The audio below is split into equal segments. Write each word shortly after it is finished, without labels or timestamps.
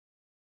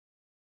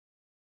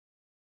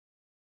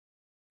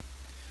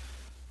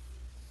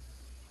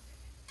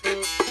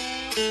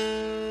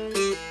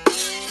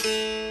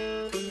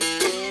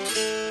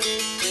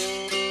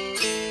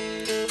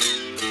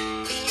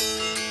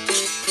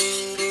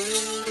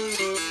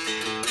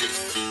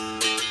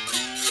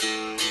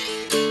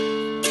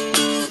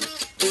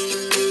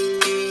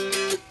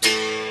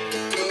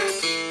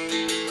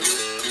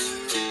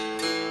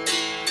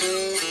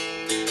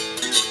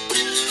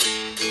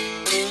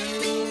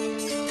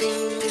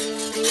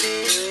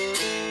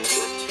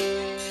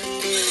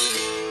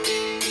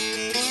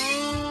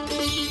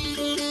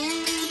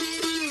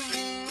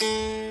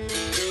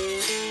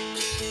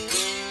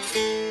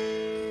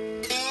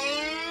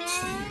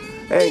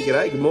And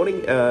g'day, good morning,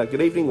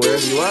 good evening,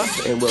 wherever you are,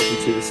 and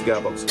welcome to the Cigar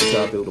Box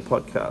Guitar Builder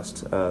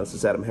podcast. This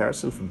is Adam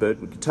Harrison from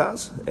Birdwood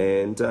Guitars,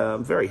 and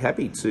I'm very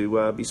happy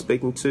to be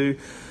speaking to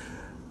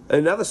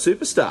another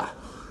superstar.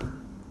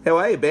 How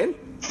are you, Ben?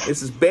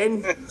 This is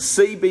Ben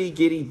CB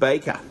Gitty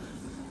Baker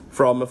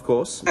from, of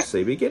course,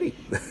 CB Gitty.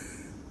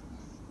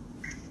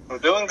 I'm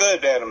doing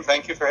good, Adam.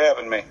 Thank you for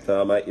having me.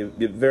 Oh, mate,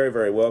 you're very,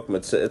 very welcome.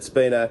 It's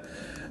been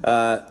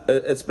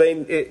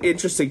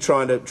interesting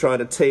trying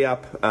to tee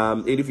up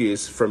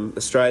interviews from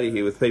Australia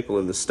here with people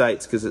in the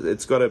States, because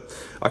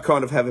I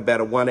kind of have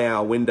about a 1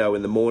 hour window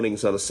in the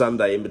mornings on a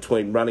Sunday in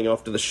between running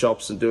off to the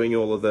shops and doing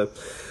all of the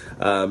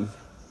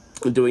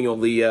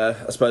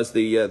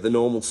the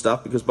normal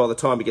stuff, because by the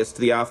time it gets to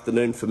the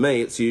afternoon for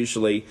me, it's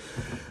usually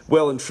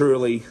well and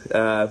truly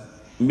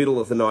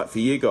middle of the night for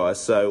you guys.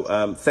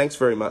 So thanks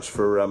very much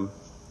for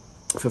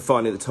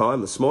finding the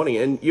time this morning.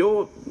 And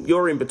you're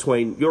in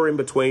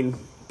between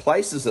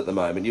places at the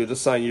moment. You're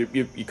just saying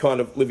you're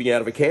kind of living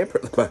out of a camper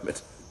at the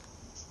moment.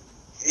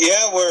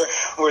 Yeah,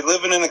 we're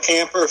living in a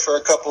camper for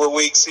a couple of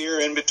weeks here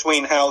in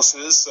between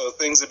houses, so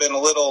things have been a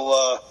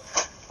little.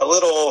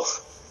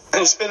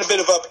 There's been a bit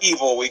of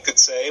upheaval, we could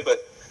say,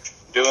 but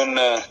doing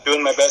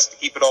my best to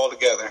keep it all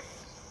together.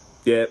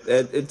 Yeah,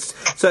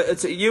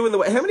 it's you and the.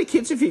 How many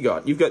kids have you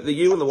got? You've got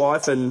you and the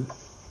wife and.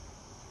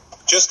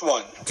 Just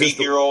one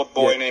 8-year-old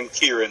boy named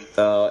Kieran.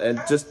 And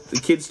just the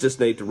kids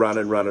just need to run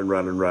and run and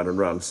run and run and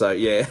run. So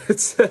yeah,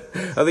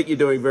 I think you're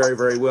doing very,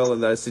 very well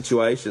in those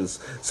situations.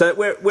 So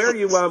where are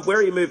you? Where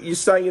are you moving? You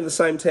staying in the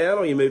same town, or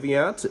are you moving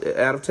out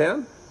of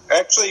town?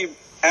 Actually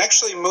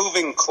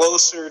moving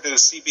closer to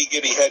CB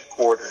Gitty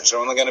headquarters. We're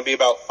only going to be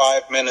about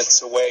 5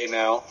 minutes away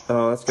now.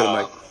 Oh, that's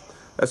going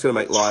to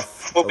make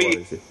life a lot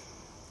easier.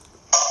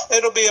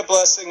 It'll be a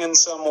blessing in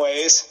some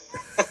ways.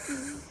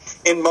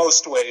 In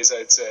most ways,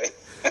 I'd say.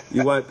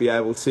 You won't be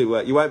able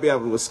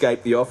to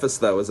escape the office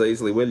though as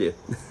easily, will you?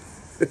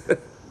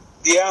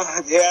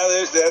 Yeah,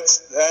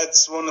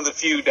 that's one of the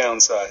few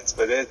downsides,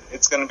 but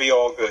it's going to be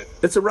all good.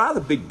 It's a rather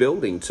big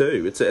building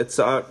too. It's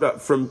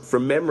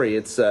from memory,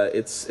 it's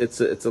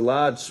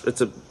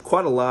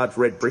quite a large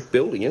red brick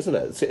building, isn't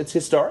it? It's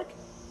historic.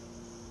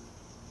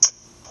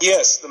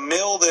 Yes, the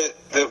mill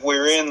that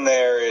we're in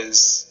there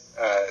is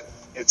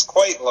it's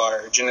quite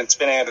large, and it's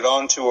been added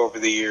on to over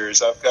the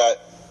years. I've got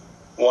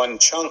one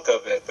chunk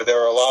of it, but there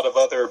are a lot of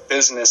other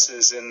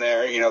businesses in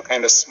there,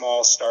 kind of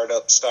small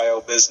startup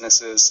style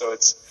businesses, so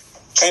it's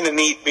kind of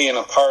neat being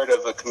a part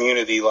of a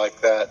community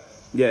like that.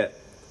 Yeah.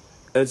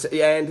 And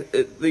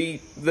the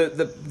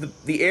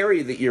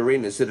area that you're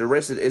in, is it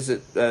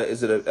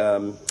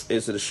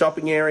a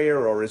shopping area,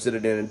 or is it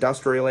an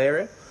industrial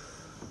area?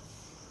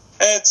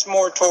 It's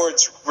more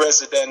towards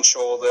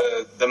residential.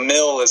 The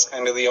mill is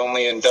kind of the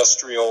only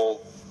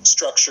industrial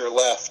structure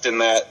left in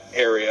that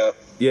area.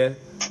 Yeah.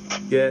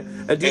 Yeah. Do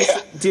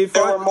you find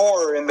there were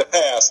more in the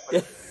past?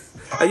 But...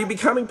 Are you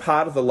becoming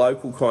part of the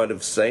local kind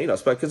of scene, I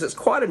suppose? Because it's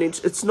quite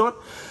it's not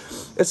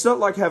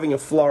like having a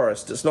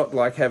florist. It's not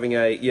like having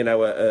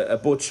a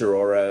butcher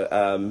or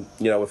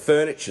a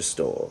furniture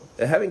store.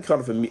 Having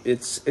kind of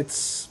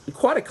it's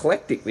quite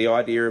eclectic. The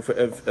idea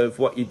of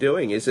what you're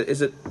doing is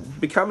it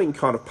becoming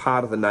kind of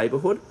part of the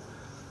neighbourhood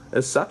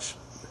as such?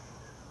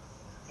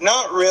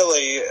 Not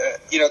really,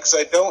 because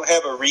I don't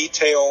have a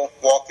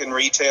walk-in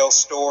retail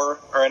store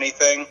or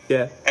anything.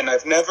 Yeah. And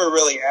I've never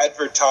really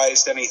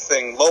advertised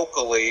anything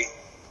locally,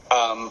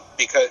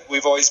 because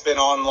we've always been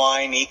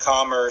online,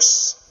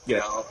 e-commerce,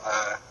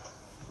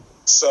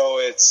 so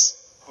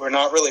we're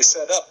not really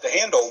set up to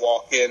handle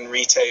walk-in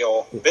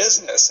retail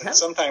business. And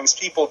sometimes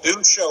people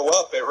do show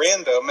up at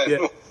random,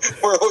 and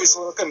we're always a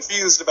little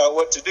confused about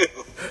what to do.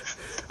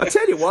 I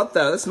tell you what,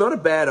 though, that's not a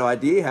bad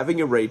idea, having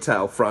a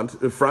retail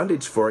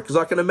frontage for it, because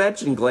I can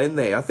imagine Glenn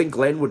there. I think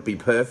Glenn would be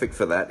perfect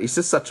for that. He's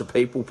just such a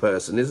people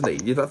person, isn't he?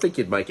 I think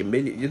you'd make a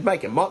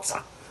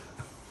mozza.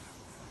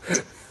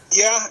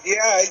 Yeah,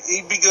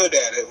 he'd be good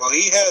at it. Well,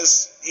 he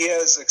has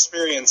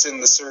experience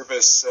in the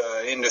service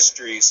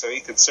industry, so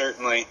he could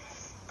certainly.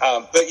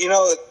 But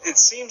it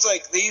seems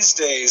like these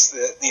days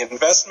the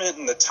investment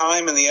and the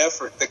time and the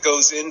effort that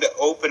goes into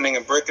opening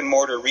a brick and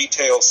mortar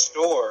retail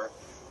store,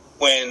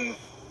 when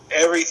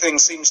everything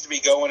seems to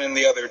be going in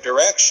the other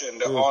direction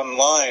to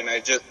online,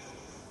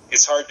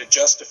 it's hard to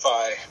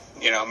justify,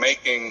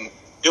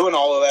 doing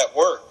all of that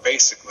work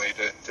basically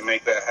to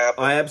make that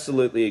happen. I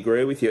absolutely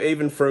agree with you.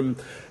 Even from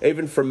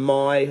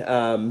my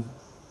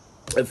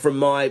from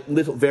my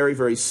little, very,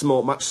 very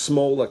small, much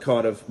smaller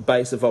kind of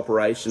base of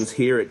operations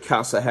here at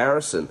Casa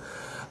Harrison,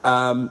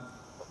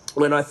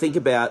 when I think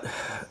about,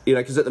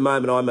 because at the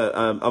moment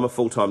I'm a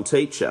full-time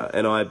teacher,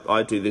 and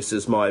I do this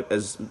as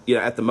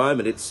at the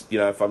moment it's,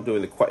 if I'm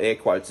doing the air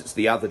quotes, it's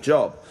the other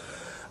job.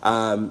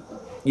 I'm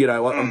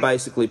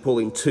basically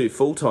pulling two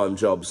full-time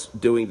jobs,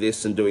 doing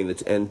this and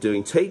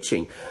doing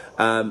teaching,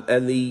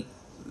 and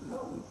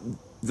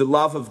the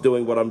love of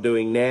doing what I'm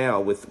doing now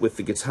with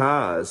the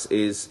guitars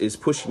is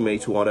pushing me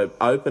to want to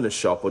open a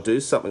shop or do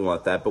something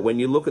like that. But when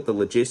you look at the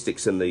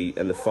logistics and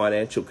the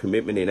financial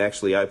commitment in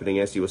actually opening,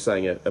 as you were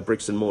saying, a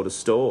bricks and mortar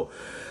store,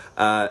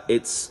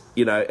 it's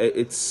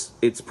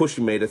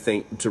pushing me to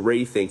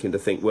rethink and to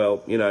think,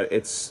 well,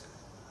 it's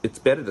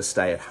better to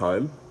stay at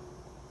home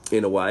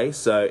in a way.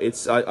 So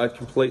I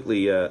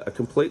completely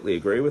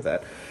agree with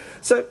that.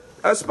 So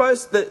I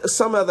suppose that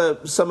some other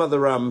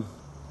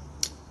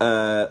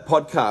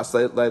podcasts,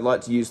 they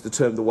like to use the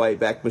term the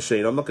Wayback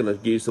Machine. I'm not going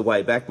to use the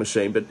Wayback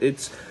Machine, but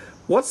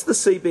what's the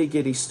CB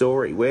Gitty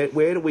story? Where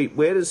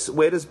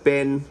does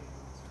Ben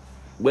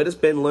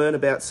learn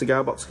about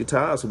cigar box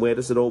guitars, and where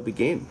does it all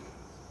begin?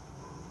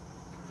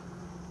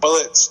 Well,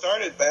 it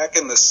started back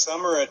in the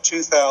summer of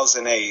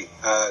 2008.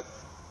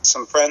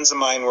 Some friends of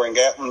mine were in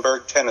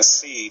Gatlinburg,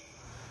 Tennessee,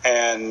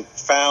 and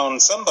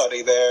found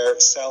somebody there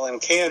selling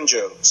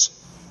canjos.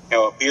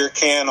 A beer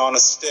can on a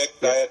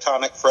stick,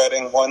 diatonic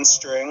fretting, one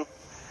string,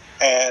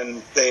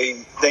 and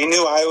they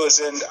knew I was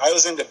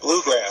into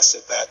bluegrass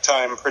at that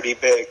time, pretty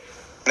big.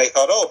 And they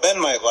thought, oh,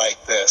 Ben might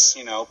like this,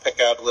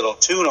 pick out a little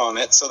tune on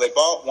it. So they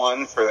bought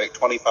one for like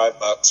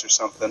 $25 or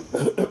something,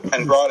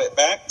 and brought it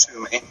back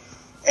to me,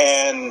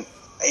 and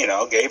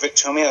gave it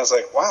to me. I was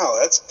like, wow,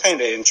 that's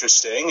kind of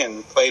interesting,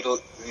 and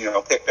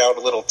picked out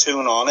a little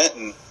tune on it.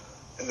 And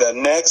the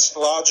next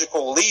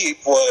logical leap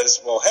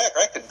was, well, heck,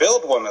 I could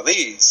build one of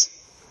these.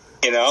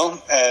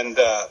 And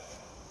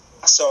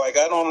so I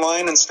got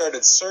online and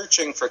started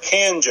searching for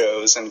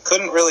canjos and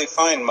couldn't really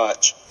find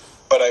much,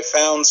 but I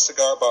found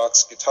cigar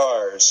box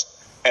guitars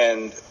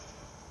and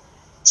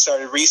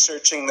started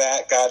researching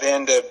that, got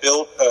into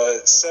built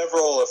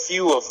a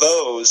few of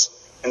those,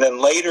 and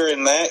then later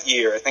in that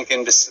year, I think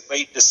in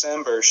late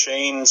December,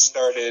 Shane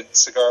started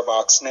Cigar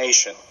Box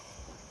Nation,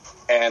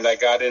 and I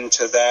got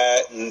into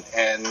that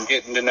and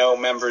getting to know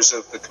members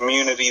of the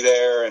community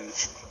there,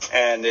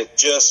 and it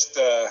just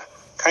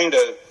kind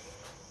of,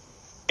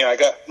 I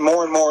got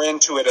more and more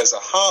into it as a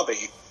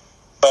hobby,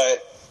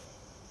 but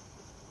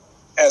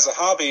as a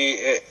hobby,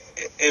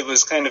 it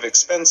was kind of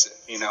expensive,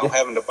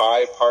 having to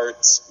buy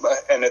parts.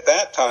 And at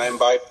that time,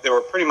 there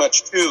were pretty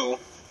much two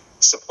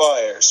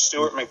suppliers,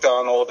 Stuart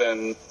McDonald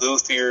and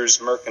Luthier's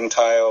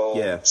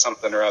Mercantile,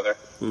 something or other.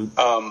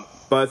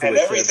 Both and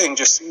everything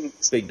just seemed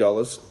big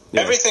dollars.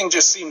 Yeah. Everything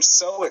just seemed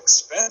so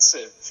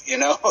expensive,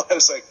 I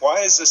was like,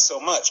 why is this so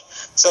much?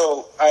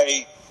 So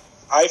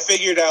I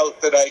figured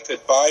out that I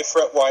could buy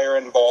fret wire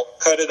in bulk,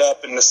 cut it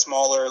up into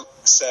smaller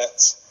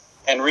sets,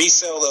 and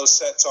resell those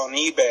sets on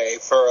eBay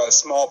for a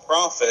small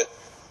profit,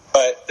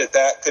 but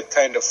that could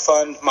kind of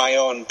fund my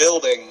own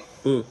building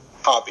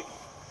hobby.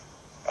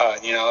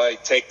 I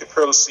take the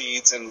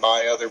proceeds and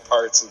buy other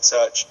parts and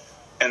such.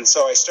 And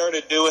so I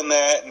started doing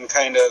that and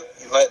kind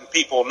of letting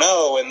people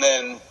know, and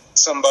then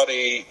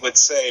somebody would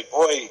say,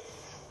 boy,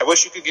 I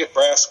wish you could get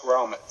brass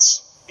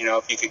grommets.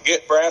 If you could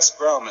get brass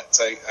grommets,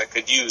 I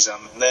could use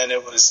them. And then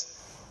it was,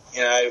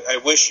 I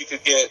wish you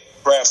could get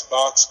brass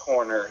box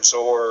corners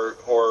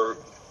or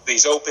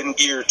these open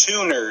gear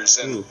tuners.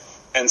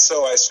 And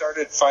so I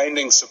started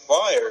finding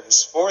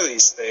suppliers for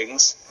these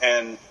things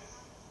and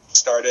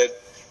started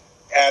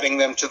adding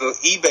them to the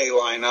eBay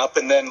lineup,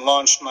 and then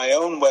launched my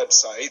own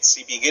website,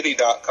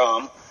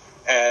 cbgitty.com,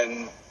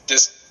 and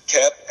just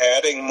kept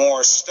adding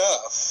more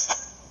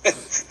stuff.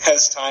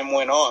 As time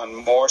went on,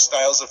 more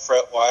styles of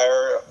fret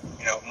wire,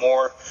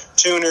 more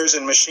tuners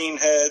and machine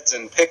heads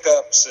and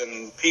pickups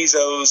and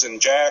pizzos and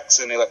jacks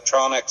and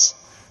electronics.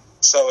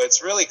 So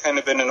it's really kind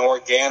of been an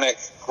organic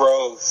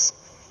growth.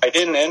 I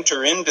didn't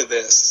enter into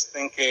this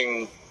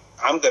thinking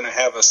I'm going to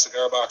have a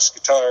cigar box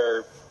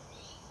guitar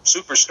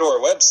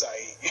superstore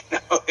website.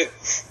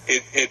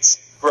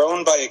 It's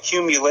grown by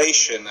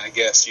accumulation, I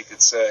guess you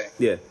could say.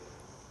 Yeah.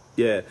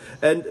 Yeah,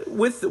 and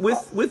with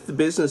the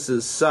business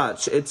as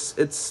such,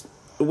 it's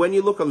when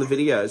you look on the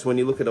videos, when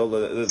you look at all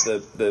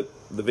the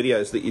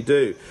videos that you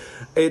do,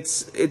 it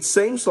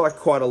seems like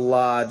quite a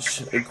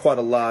large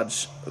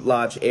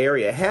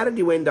area. How did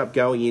you end up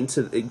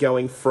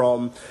going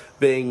from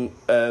being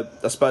I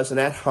suppose an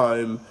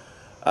at-home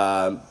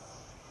how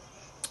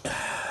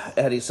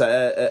do you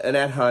say an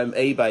at-home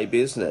eBay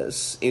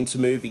business into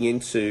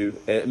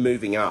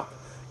moving up?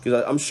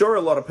 Because I'm sure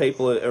a lot of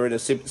people are in a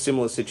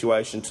similar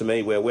situation to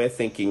me, where we're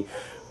thinking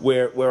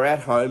we're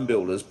at-home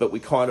builders, but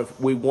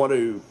we want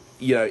to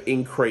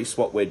increase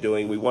what we're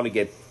doing. We want to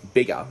get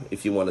bigger,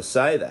 if you want to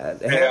say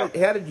that.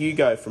 How did you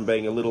go from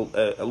being a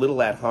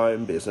little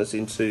at-home business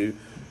into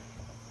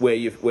where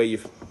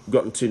you've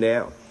gotten to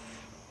now?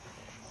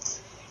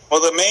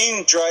 Well, the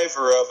main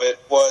driver of it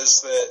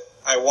was that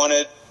I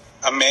wanted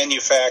a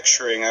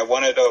manufacturing. I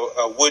wanted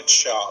a wood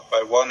shop.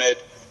 I wanted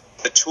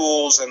the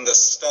tools and the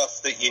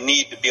stuff that you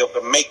need to be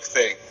able to make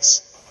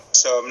things.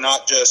 So I'm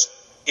not just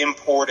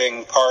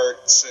importing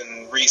parts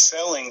and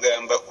reselling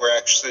them, but we're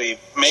actually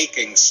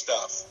making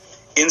stuff,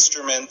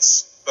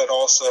 instruments, but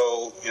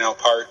also,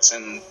 parts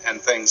and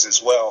things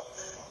as well.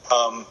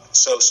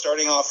 So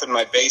starting off in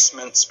my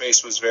basement,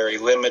 space was very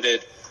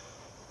limited.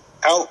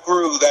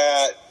 Outgrew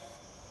that,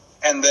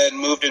 and then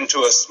moved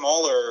into a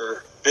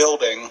smaller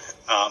building,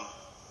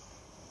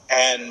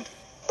 and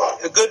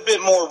a good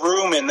bit more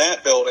room in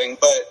that building,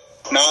 but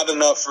not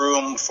enough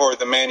room for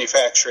the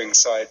manufacturing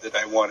side that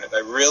I wanted. I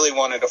really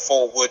wanted a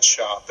full wood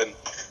shop, and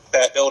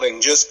that building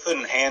just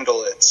couldn't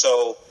handle it.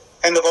 So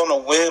kind of on a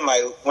whim,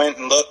 I went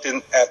and looked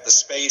at the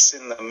space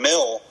in the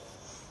mill,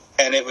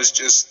 and it was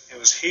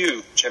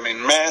huge. I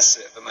mean,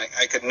 massive. And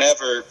I could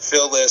never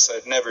fill this.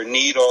 I'd never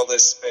need all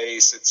this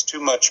space. It's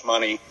too much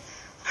money.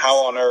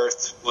 How on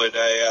earth would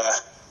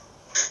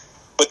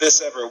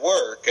this ever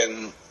work?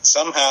 And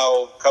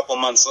somehow a couple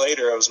months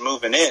later I was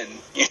moving in.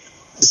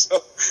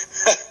 So,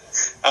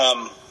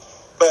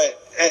 but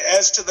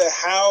as to the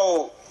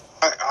how,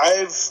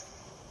 I've,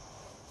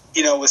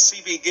 with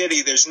CB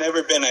Gitty, there's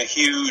never been a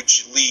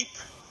huge leap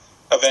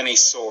of any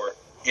sort.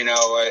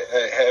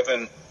 I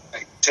haven't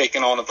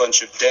taken on a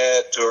bunch of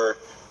debt or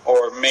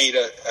made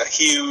a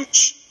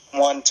huge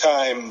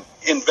one-time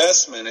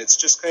investment. It's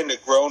just kind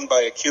of grown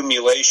by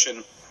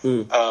accumulation.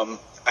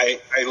 I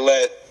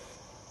let,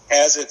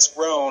 as it's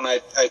grown,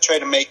 I try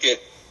to make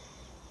it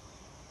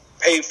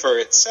pay for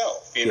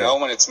itself.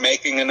 When it's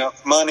making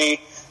enough money,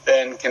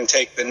 then can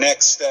take the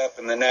next step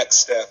and the next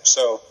step.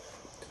 So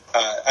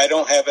I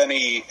don't have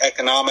any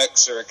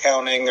economics or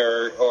accounting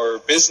or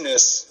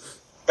business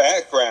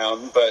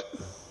background, but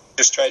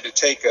just try to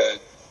take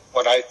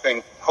what I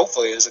think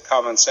hopefully is a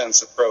common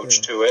sense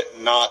approach to it,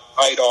 and not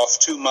bite off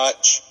too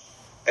much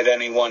at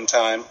any one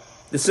time.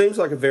 It seems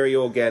like a very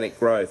organic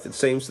growth. It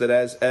seems that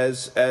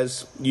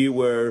as you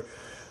were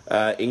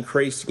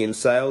increasing in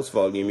sales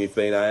volume, you've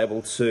been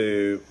able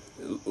to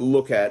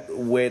look at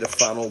where to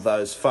funnel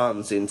those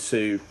funds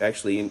into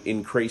actually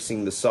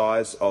increasing the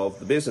size of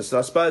the business. And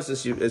I suppose,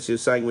 as you're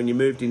saying, when you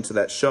moved into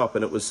that shop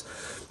and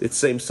it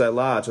seemed so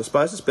large, I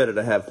suppose it's better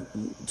to have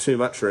too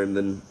much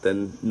room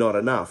than not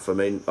enough. I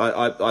mean,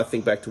 I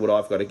think back to what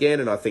I've got again,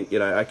 and I think,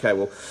 okay,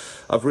 well,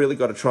 I've really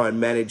got to try and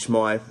manage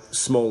my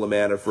small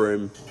amount of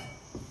room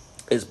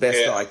as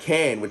best I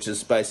can, which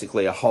is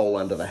basically a hole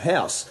under the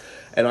house.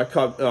 And I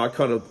kind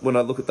of, when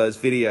I look at those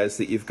videos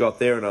that you've got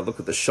there, and I look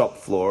at the shop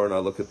floor, and I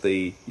look at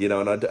the, I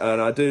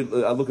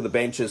look at the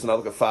benches, and I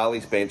look at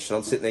Farley's bench, and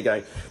I'm sitting there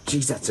going,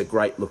 geez, that's a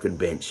great looking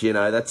bench.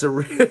 That's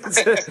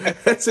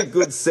a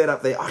good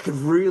setup there. I could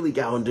really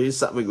go and do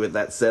something with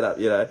that setup.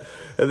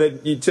 And then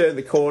you turn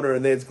the corner,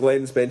 and there's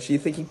Glenn's bench, and you're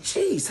thinking,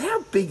 geez,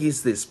 how big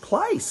is this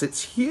place?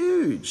 It's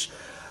huge.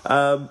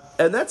 And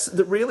that's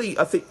really,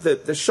 I think,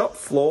 the shop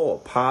floor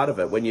part of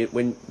it when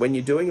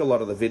you're doing a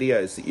lot of the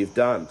videos that you've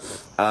done.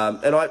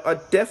 And I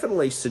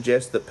definitely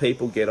suggest that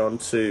people get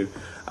onto,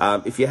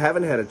 if you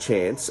haven't had a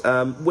chance,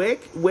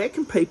 where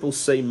can people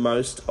see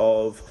most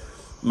of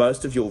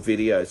your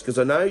videos? Because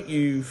I know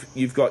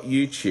you've got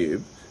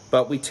YouTube,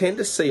 but we tend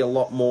to see a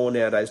lot more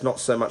nowadays, not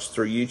so much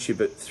through YouTube,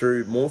 but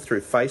more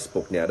through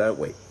Facebook now, don't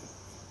we?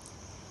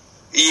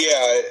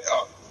 Yeah.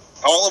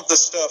 All of the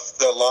stuff,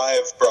 the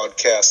live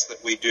broadcasts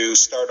that we do,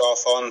 start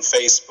off on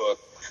Facebook,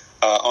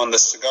 on the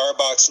Cigar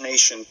Box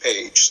Nation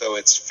page. So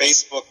it's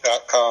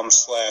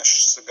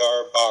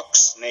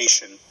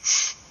facebook.com/cigarboxnation.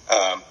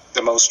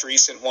 The most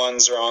recent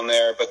ones are on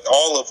there, but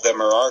all of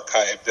them are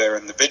archived there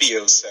in the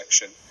videos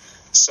section.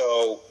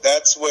 So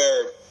that's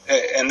where,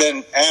 and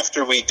then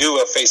after we do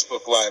a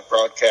Facebook live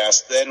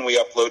broadcast, then we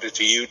upload it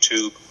to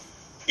YouTube,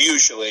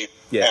 usually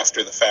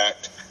after the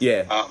fact.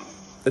 Yeah.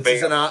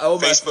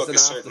 Facebook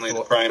is certainly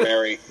the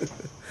primary.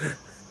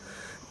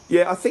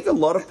 Yeah, I think a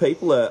lot of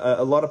people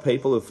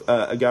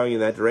are going in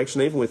that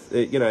direction. Even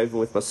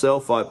with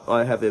myself,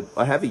 I have a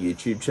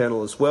YouTube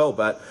channel as well,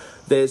 but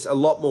there's a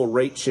lot more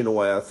reach in a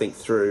way, I think,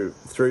 through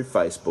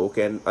Facebook,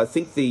 and I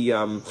think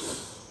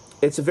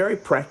it's a very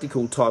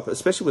practical type,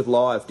 especially with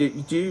live. Do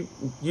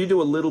you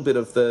do a little bit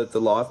of the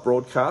live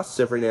broadcasts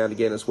every now and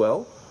again as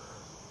well?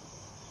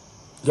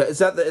 Yeah, is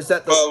that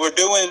the? Well,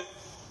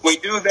 we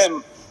do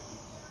them.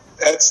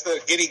 That's the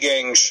Gitty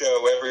Gang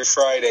show every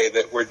Friday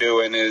that we're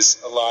doing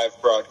is a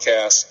live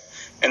broadcast.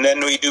 And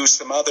then we do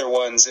some other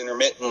ones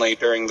intermittently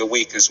during the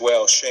week as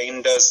well.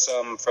 Shane does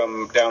some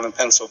from down in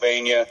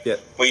Pennsylvania.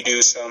 Yep. We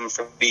do some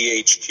from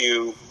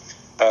BHQ.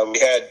 We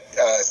had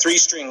Three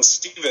String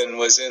Steven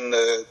was in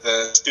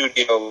the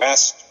studio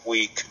last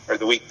week or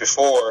the week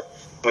before.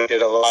 We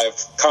did a live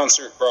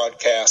concert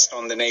broadcast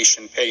on the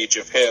Nation page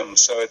of him.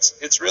 So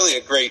it's really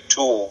a great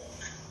tool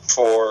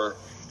for,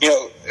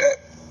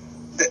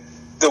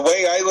 the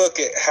way I look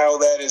at how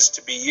that is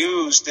to be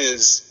used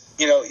is,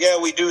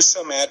 we do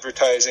some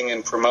advertising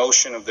and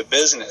promotion of the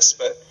business,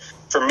 but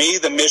for me,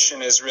 the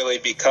mission has really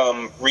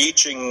become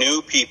reaching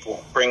new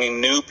people, bringing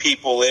new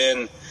people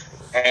in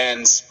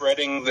and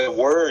spreading the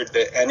word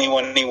that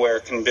anyone anywhere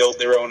can build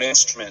their own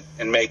instrument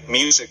and make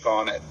music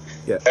on it.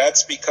 Yeah.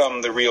 That's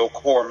become the real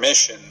core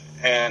mission.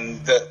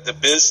 And the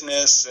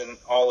business and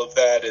all of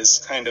that is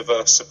kind of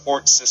a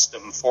support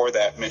system for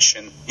that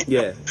mission.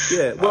 Yeah,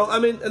 yeah. Well, I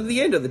mean, at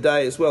the end of the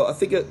day as well, I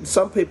think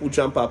some people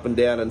jump up and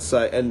down and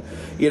say, and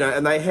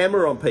they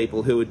hammer on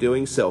people who are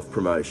doing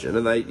self-promotion,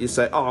 and you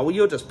say, oh, well,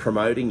 you're just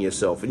promoting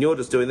yourself and you're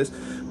just doing this.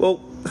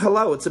 Well,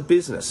 hello, it's a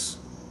business.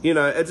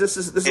 This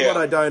is what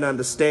I don't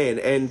understand.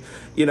 And,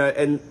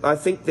 and I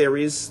think there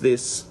is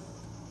this...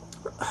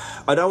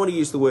 I don't want to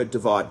use the word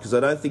divide because I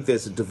don't think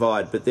there's a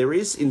divide, but there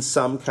is in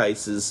some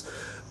cases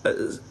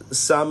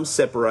some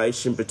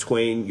separation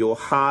between your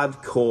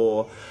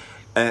hardcore,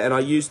 and I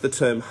use the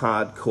term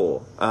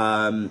hardcore,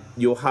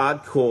 your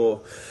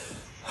hardcore,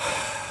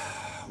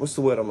 what's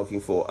the word I'm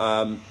looking for?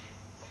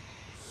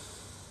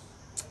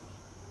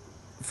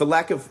 For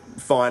lack of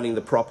finding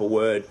the proper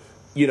word,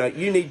 you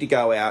need to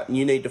go out and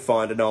you need to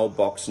find an old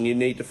box and you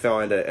need to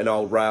find an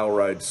old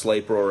railroad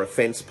sleeper or a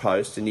fence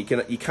post, and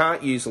you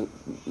can't use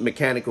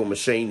mechanical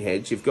machine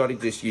heads. You've got to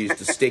just use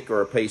a stick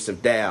or a piece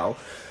of dowel,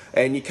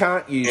 and you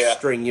can't use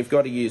string. You've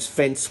got to use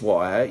fence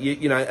wire.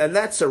 And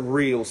that's a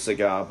real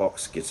cigar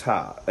box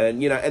guitar.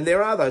 And and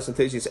there are those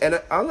enthusiasts. And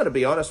I'm going to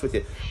be honest with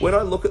you. When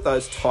I look at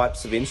those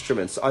types of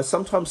instruments, I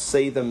sometimes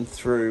see them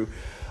through.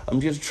 I'm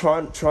just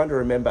trying to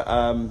remember.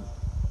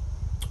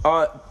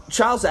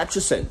 Charles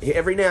Atchison,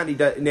 every now and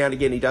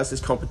again, he does this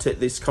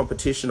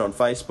competition on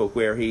Facebook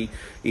where he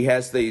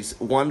has these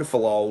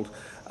wonderful old,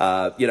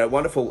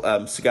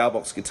 cigar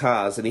box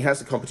guitars, and he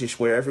has a competition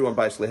where everyone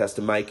basically has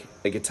to make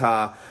a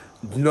guitar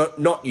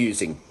not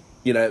using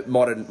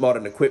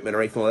modern equipment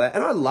or anything like that.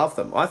 And I love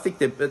them. I think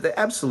they're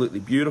absolutely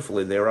beautiful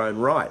in their own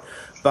right,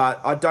 but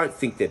I don't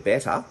think they're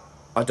better.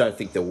 I don't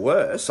think they're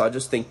worse. I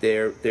just think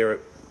they're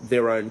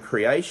their own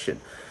creation.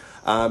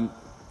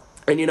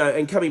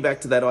 And coming back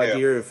to that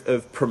idea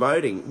of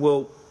promoting,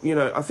 well,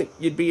 I think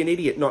you'd be an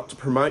idiot not to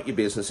promote your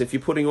business if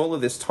you're putting all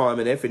of this time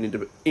and effort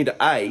into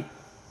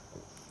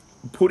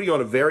putting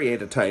on a very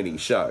entertaining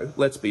show.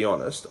 Let's be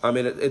honest. I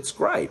mean, it's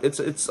great.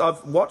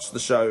 I've watched the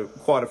show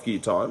quite a few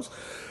times.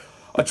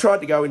 I tried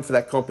to go in for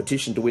that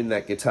competition to win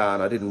that guitar,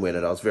 and I didn't win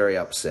it. I was very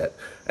upset,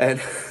 and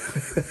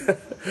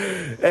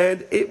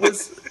and it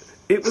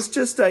was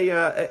just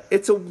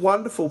it's a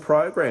wonderful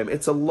program.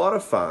 It's a lot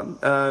of fun,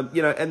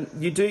 and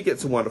you do get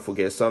some wonderful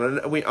guests on.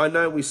 And I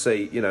know we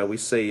see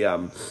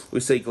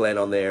Glenn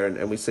on there,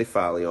 and we see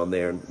Farley on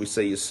there, and we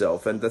see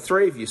yourself, and the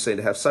three of you seem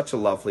to have such a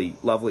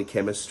lovely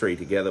chemistry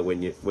together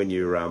when you're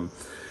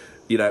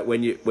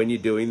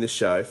doing the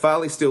show.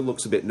 Farley still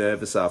looks a bit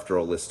nervous after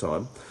all this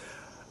time.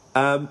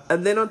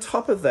 And then on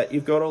top of that,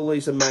 you've got all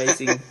these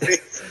amazing...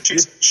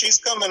 she's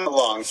coming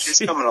along. She's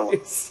coming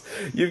along.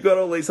 You've got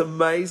all these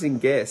amazing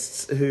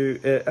guests who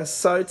are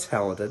so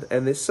talented,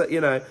 and they're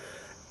so,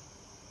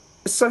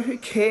 so who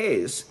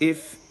cares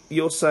if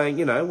you're saying,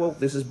 well,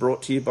 this is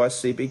brought to you by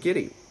CB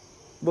Gitty.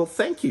 Well,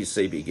 thank you,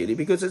 CB Gitty,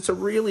 because it's a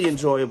really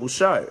enjoyable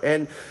show.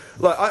 And,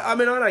 I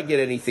don't get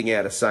anything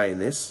out of saying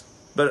this,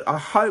 but I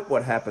hope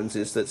what happens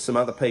is that some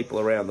other people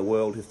around the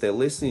world, if they're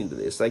listening to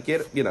this, they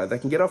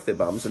can get off their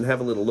bums and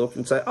have a little look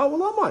and say, oh,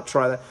 well, I might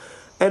try that.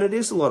 And it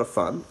is a lot of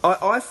fun.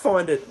 I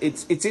find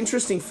it's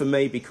interesting for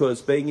me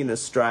because being in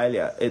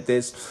Australia,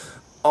 there's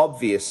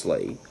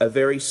obviously a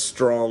very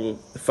strong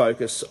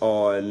focus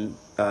on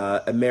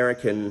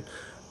American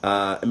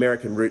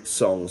roots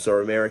songs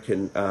or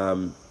American,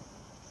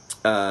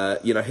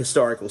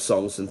 historical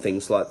songs and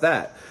things like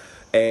that.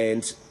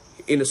 And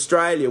in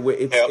Australia,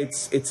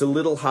 it's a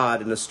little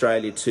hard in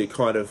Australia to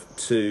kind of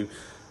to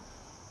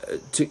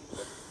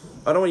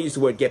I don't want to use the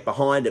word get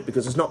behind it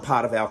because it's not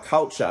part of our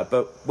culture.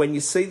 But when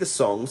you see the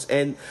songs,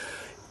 and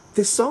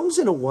they're songs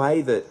in a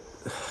way that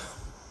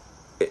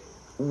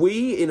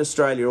we in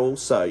Australia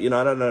also, I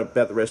don't know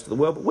about the rest of the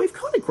world, but we've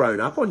kind of grown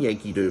up on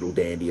Yankee Doodle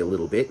Dandy a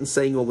little bit and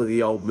seeing all of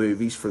the old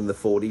movies from the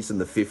 40s and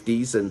the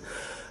 50s, and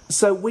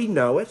so we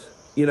know it.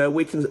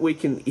 We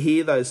can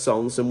hear those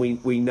songs and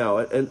we know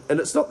it, and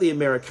it's not the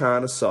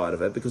Americana side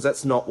of it because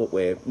that's not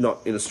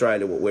not in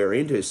Australia what we're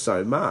into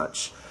so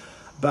much.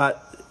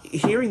 But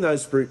hearing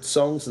those root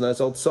songs and those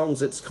old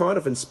songs, it's kind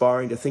of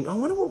inspiring to think, I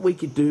wonder what we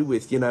could do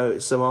with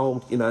some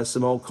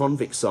old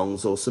convict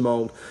songs or some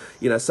old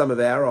some of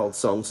our old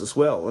songs as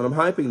well. And I'm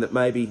hoping that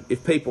maybe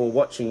if people are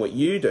watching what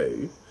you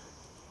do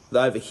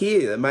over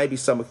here, that maybe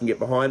someone can get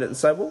behind it and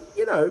say, well,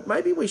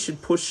 maybe we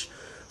should push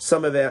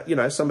some of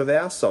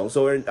our songs,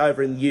 or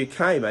over in the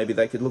UK, maybe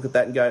they could look at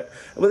that and go,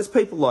 well, there's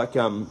people like,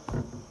 John,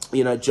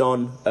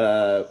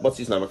 what's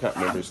his name? I can't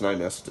remember his name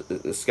now,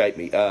 escaped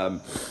me.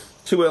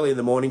 Too early in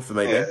the morning for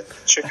me, man.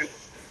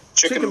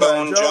 Chicken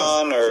Bone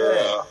John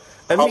or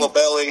Hollow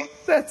Belly.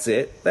 That's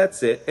it.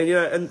 And,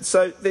 and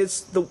so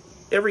there's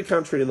every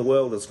country in the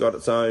world has got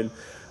its own,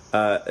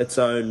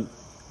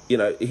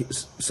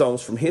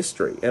 songs from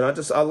history. And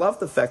I love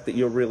the fact that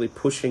you're really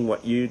pushing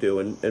what you do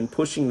and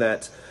pushing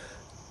that,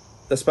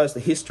 I suppose,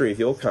 the history of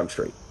your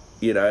country,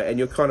 and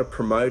you're kind of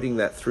promoting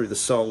that through the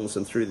songs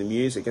and through the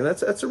music, and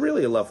that's a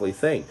really lovely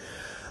thing.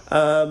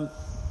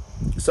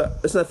 So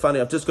isn't that funny?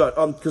 I've just got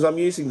because I'm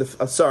using the.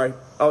 Sorry,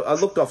 I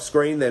looked off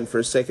screen then for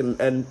a second,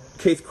 and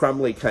Keith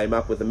Crumley came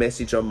up with a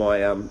message on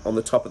my on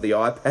the top of the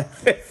iPad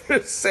for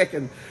a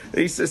second.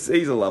 He's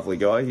a lovely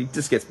guy. He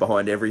just gets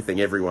behind everything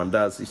everyone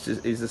does.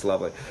 He's just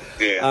lovely.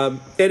 Yeah.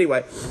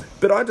 Anyway,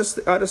 but I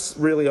just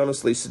really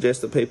honestly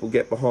suggest that people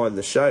get behind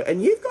the show,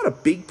 and you've got a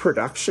big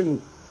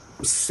production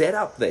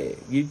setup there.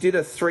 You did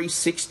a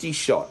 360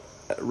 shot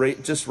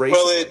just recently.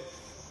 Well,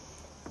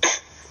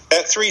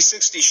 that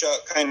 360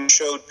 shot kind of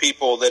showed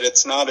people that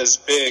it's not as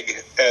big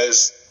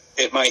as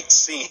it might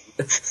seem.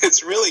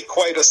 It's really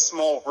quite a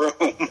small room.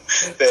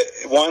 That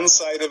one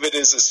side of it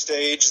is a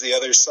stage, the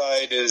other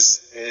side is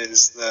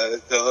the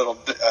little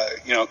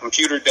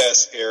computer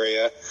desk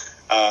area.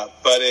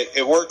 But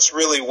it works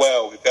really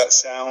well. We've got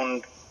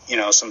sound,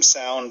 some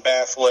sound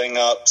baffling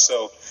up,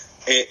 so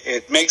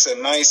it makes a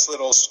nice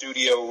little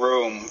studio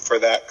room for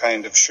that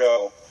kind of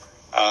show.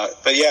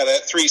 But yeah,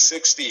 that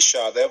 360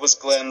 shot, that was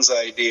Glenn's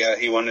idea.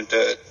 He wanted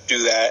to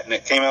do that, and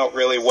it came out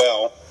really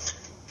well.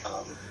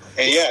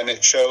 And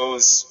it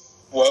shows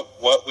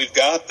what we've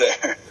got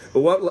there.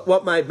 Well,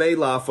 what made me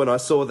laugh when I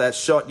saw that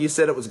shot, you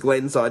said it was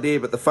Glenn's idea,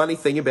 but the funny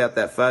thing about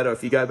that photo,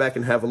 if you go back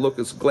and have a look,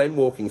 is Glenn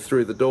walking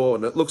through the door,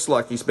 and it looks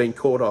like he's been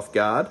caught off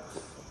guard.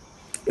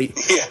 Yeah,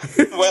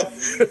 well,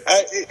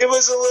 it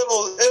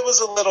was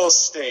a little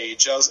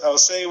stage. I'll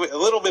say a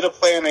little bit of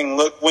planning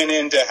went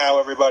into how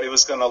everybody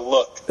was going to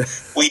look.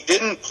 We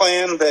didn't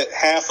plan that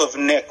half of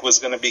Nick was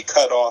going to be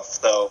cut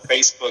off, though.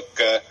 Facebook,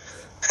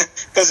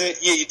 because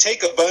you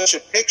take a bunch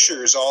of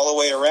pictures all the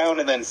way around,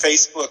 and then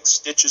Facebook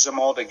stitches them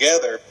all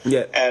together.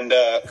 Yeah. And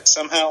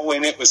somehow,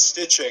 when it was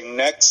stitching,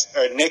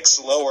 Nick's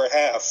lower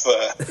half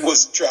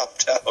was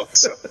dropped out.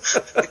 So.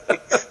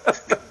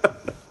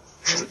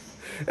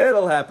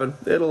 It'll happen.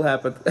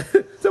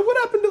 So what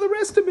happened to the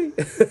rest of me?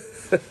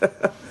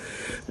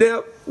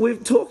 Now, we're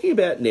talking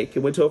about Nick,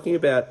 and we're talking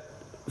about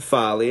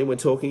Farley, and we're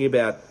talking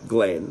about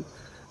Glenn.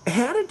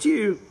 How did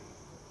you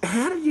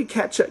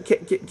catch up,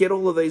 get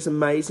all of these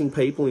amazing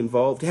people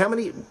involved? How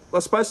many, I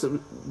suppose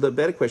the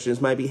better question is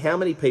maybe how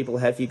many people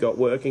have you got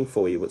working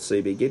for you at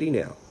CB Gitty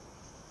now?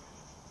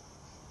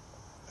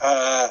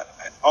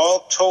 All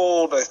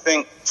told, I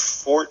think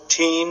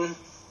 14...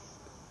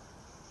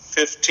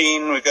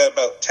 15, we've got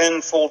about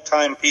 10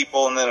 full-time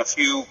people and then a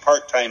few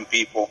part-time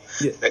people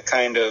that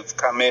kind of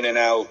come in and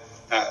out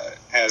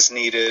as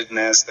needed and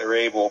as they're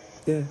able.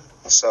 Yeah.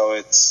 So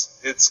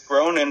it's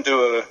grown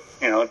into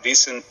a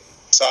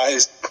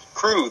decent-sized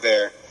crew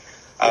there.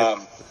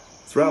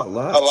 It's rather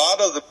large. A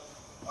lot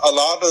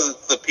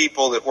of the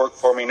people that work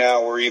for me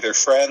now were either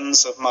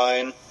friends of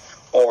mine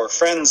or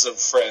friends of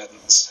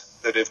friends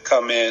that have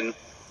come in,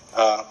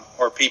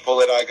 or people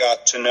that I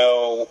got to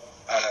know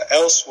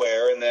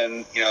elsewhere, and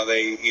then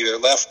they either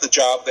left the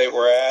job they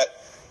were at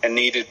and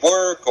needed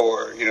work,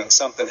 or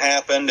something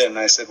happened, and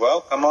I said,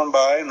 well, come on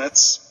by and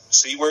let's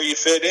see where you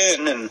fit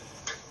in. And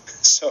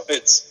so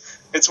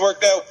it's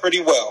worked out pretty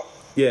well.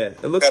 Yeah,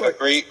 it looks got a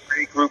great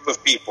group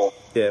of people.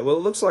 Yeah, well,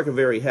 it looks like a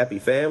very happy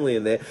family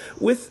in there.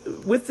 With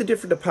the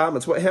different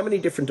departments, how many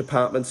different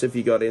departments have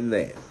you got in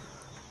there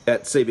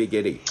at CB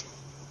Gitty?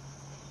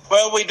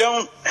 Well, we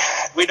don't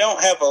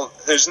have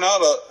there's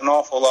not an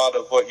awful lot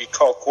of what you'd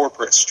call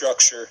corporate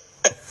structure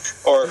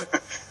or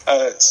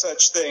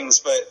such things,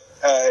 but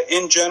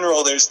in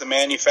general, there's the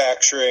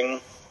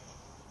manufacturing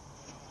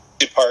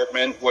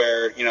department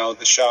where,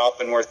 the shop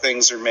and where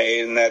things are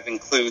made, and that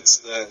includes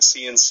the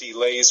CNC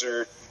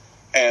laser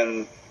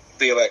and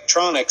the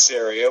electronics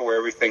area where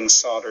everything's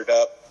soldered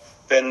up.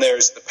 Then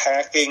there's the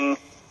packing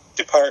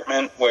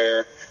department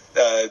where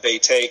they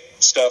take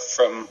stuff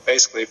from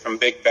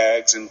big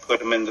bags and put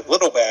them into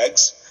little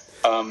bags,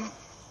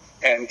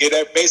 and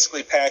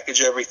basically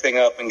package everything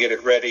up and get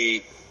it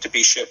ready to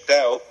be shipped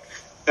out.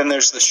 Then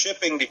there's the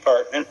shipping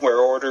department where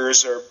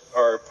orders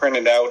are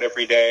printed out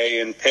every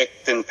day and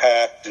picked and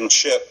packed and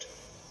shipped.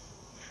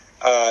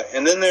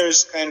 And then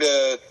there's kind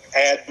of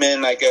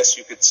admin, I guess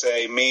you could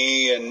say,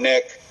 me and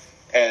Nick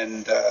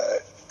and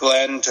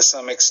Glenn to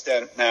some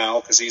extent now,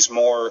 because he's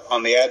more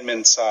on the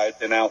admin side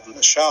than out in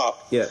the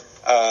shop. Yeah.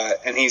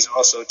 And he's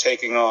also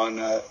taking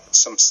on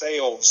some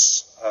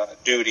sales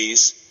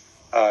duties,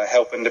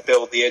 helping to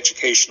build the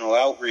educational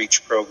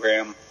outreach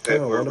program that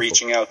we're wonderful.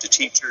 Reaching out to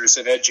teachers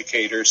and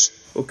educators.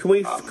 Well, can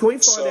we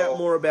find out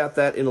more about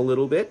that in a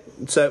little bit?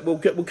 So we'll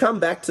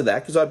come back to that,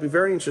 because I'd be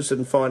very interested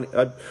in finding.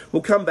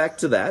 We'll come back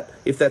to that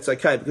if that's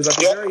okay, because I'd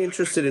be very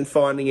interested in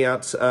finding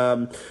out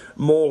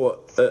more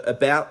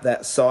about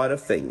that side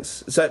of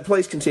things. So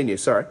please continue.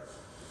 Sorry.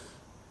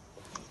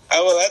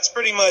 Well, that's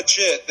pretty much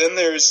it. Then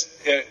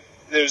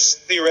there's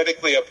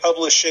theoretically a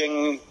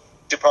publishing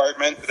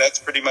department, but that's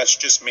pretty much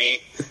just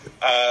me.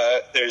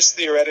 There's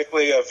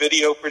theoretically a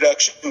video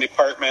production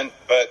department,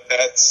 but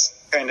that's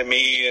kind of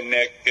me and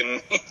Nick,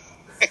 and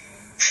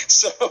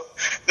so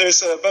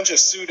there's a bunch of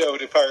pseudo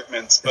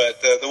departments,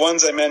 but the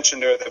ones I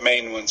mentioned are the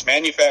main ones: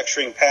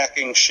 manufacturing,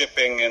 packing,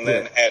 shipping, and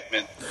then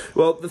admin.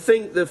 Well, the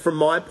thing that, from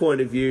my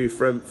point of view,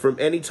 from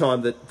any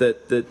time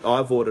that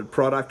I've ordered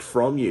product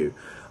from you,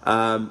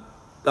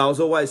 I was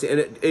always,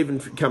 even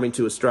coming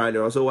to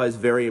Australia, I was always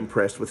very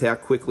impressed with how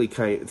quickly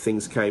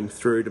things came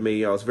through to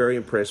me. I was very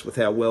impressed with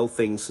how well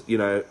things,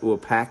 were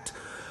packed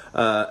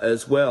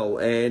as well.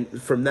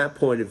 And from that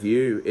point of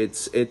view,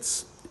 it's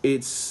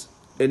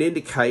an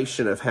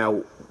indication of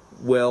how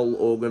well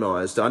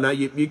organised. I know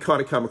you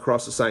kind of come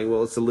across as saying,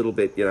 well, it's a little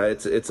bit,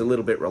 it's a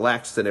little bit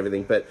relaxed and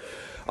everything, but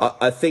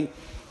I think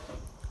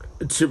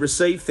to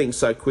receive things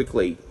so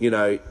quickly,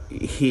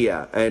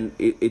 here, and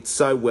it's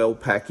so well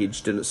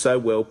packaged and it's so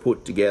well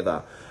put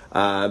together.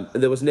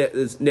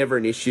 There's never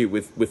an issue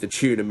with a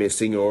tuner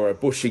missing or a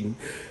bushing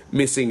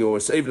missing or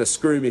even a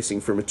screw missing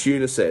from a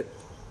tuner set.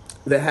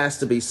 There has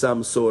to be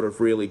some sort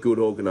of really good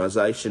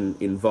organisation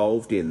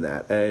involved in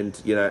that, and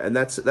and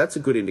that's a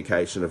good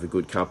indication of a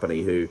good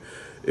company who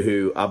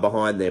are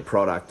behind their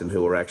product and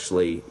who are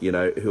actually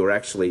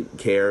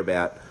care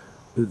about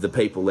the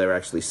people they're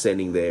actually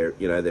sending their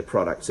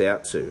products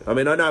out to. I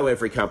mean, I know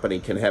every company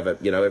can have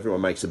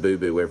everyone makes a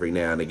boo-boo every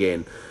now and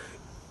again.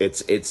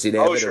 It's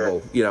inevitable. Oh,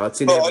 sure.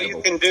 It's inevitable. Well, all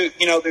you can do,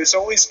 there's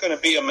always going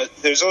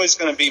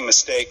to be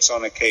mistakes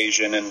on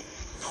occasion, and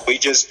we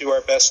just do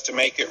our best to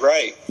make it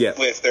right. Yeah.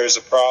 If there's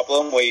a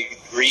problem, we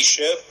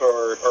reship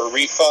or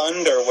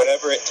refund or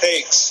whatever it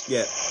takes.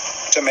 Yeah.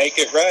 To make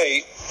it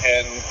right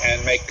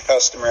and make the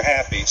customer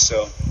happy.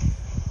 So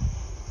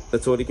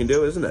that's all you can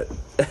do, isn't it?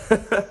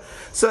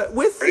 So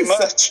with pretty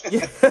much.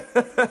 Yeah.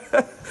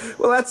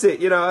 Well, that's it.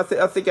 I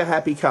think a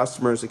happy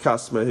customer is a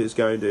customer who's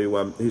going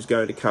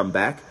to come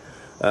back.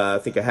 I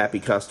think a happy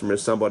customer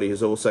is somebody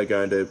who's also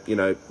going to,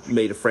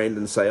 meet a friend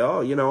and say,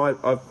 oh,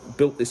 I've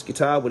built this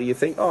guitar. What do you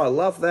think? Oh, I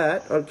love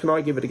that. Oh, can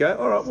I give it a go?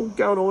 All right, well,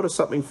 go and order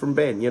something from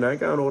Ben. Go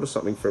and order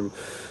something from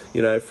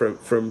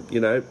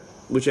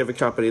whichever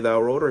company they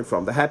were ordering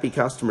from. The happy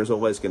customer is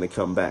always going to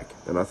come back,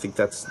 and I think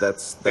that's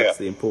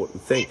the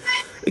important thing.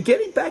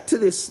 Getting back to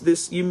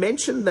this, you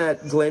mentioned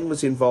that Glenn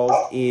was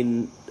involved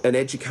in an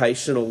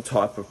educational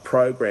type of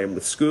program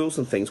with schools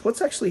and things.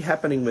 What's actually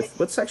happening with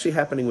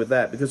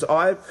that? Because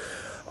I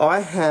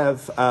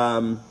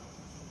know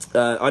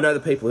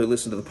the people who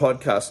listen to the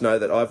podcast know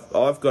that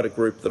I've got a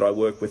group that I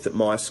work with at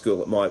my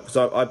school because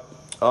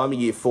I'm a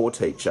Year 4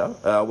 teacher.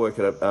 I work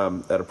at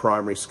a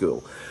primary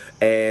school.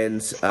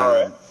 And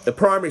the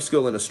primary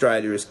school in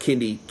Australia is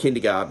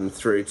kindergarten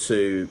through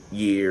to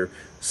Year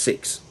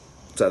 6.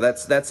 So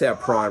that's our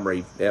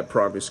primary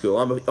school.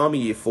 I'm a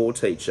Year 4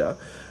 teacher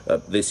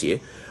this year,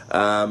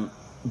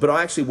 but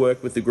I actually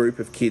work with a group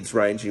of kids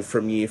ranging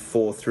from Year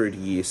 4 through to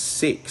Year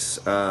 6.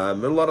 A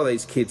lot of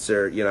these kids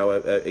are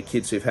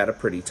kids who've had a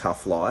pretty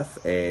tough life,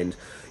 and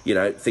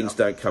things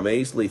don't come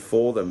easily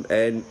for them.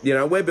 And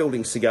we're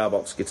building cigar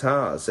box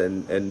guitars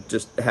and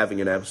just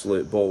having an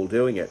absolute ball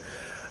doing it.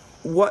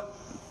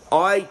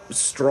 I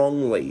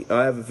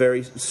have a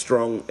very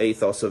strong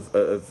ethos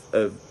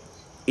of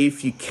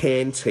if you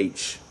can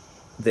teach,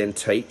 then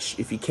teach.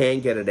 If you can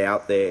get it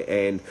out there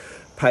and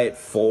pay it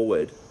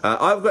forward.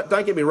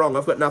 Don't get me wrong,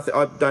 I've got nothing.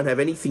 I don't have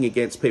anything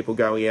against people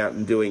going out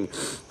and doing,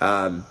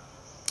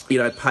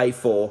 pay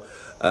for,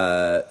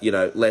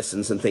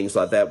 lessons and things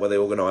like that where they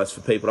organise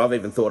for people. I've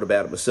even thought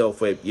about it myself,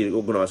 where you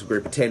organise a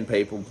group of 10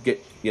 people,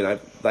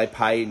 they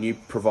pay and you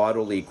provide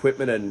all the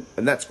equipment,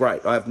 and that's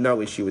great. I have no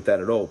issue with that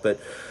at all.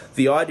 But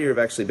the idea of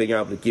actually being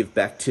able to give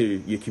back to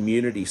your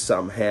community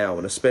somehow,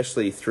 and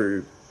especially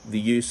through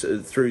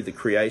the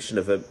creation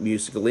of a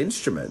musical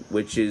instrument,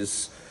 which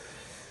is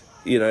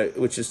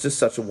just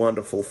such a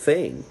wonderful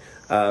thing.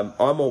 I'm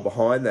all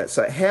behind that.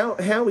 So how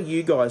are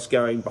you guys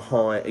going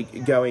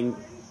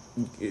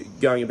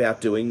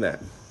about doing that?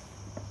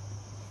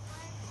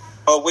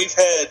 Well, we've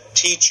had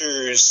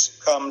teachers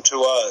come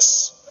to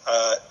us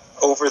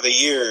over the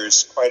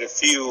years. Quite a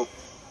few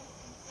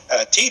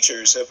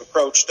teachers have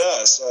approached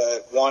us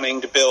wanting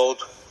to build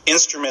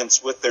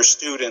instruments with their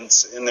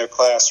students in their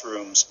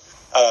classrooms.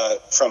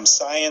 From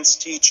science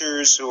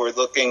teachers who are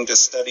looking to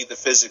study the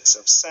physics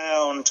of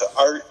sound, to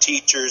art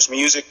teachers,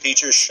 music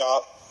teachers,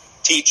 shop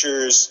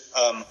teachers.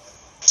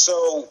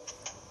 So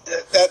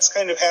that's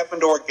kind of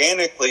happened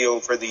organically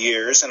over the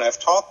years, and I've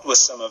talked with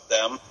some of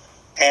them,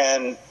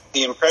 and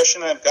the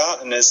impression I've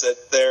gotten is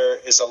that there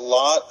is a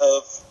lot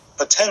of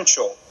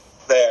potential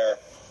there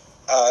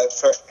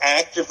for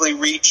actively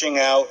reaching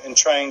out and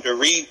trying to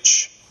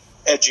reach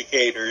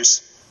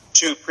educators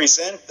to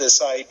present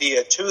this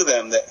idea to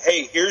them that,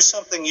 hey, here's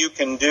something you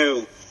can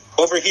do.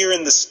 Over here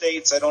in the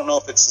States, I don't know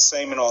if it's the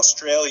same in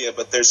Australia,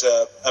 but there's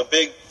a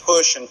big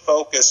push and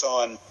focus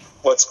on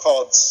what's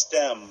called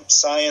STEM,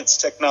 science,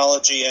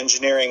 technology,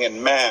 engineering,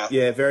 and math.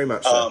 Yeah, very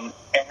much so.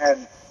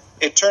 And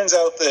it turns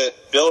out that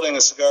building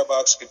a cigar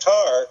box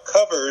guitar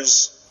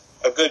covers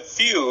a good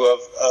few of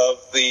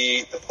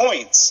the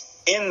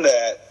points in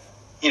that,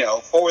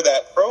 for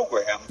that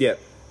program. Yeah.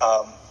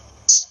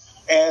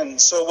 And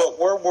so what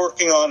we're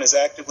working on is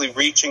actively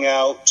reaching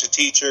out to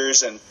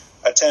teachers and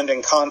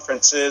attending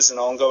conferences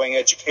and ongoing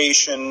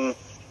education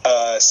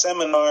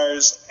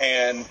seminars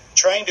and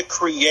trying to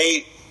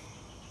create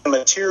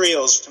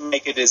materials to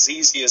make it as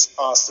easy as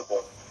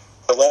possible.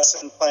 The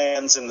lesson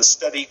plans and the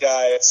study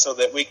guides, so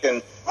that we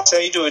can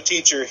say to a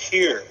teacher,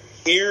 here,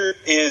 here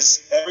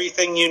is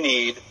everything you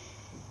need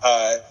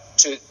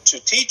to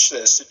teach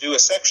this, to do a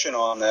section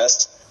on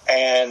this,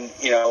 and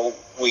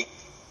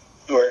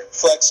we're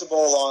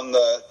flexible on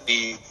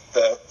the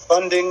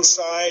funding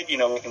side.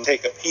 We can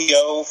take a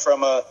PO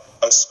from a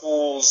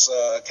school's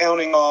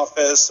accounting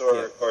office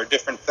or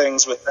different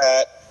things with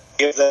that,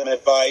 give them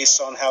advice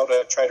on how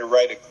to try to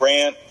write a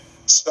grant.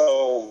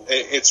 So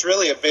it's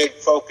really a big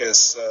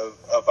focus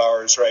of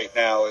ours right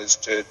now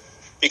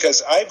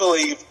because I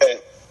believe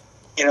that,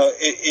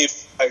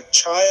 if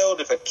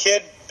a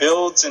kid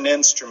builds an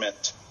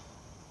instrument,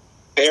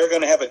 they're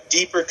going to have a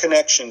deeper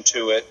connection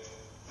to it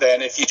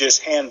than if you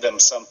just hand them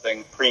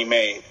something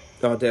pre-made.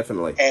 Oh,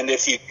 definitely. And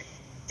if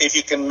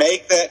you can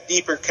make that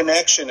deeper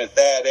connection at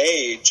that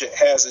age, it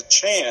has a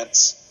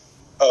chance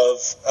of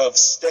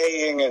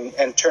staying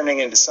and turning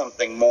into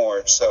something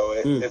more. So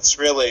it's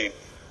really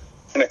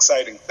an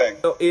exciting thing.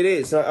 Oh, it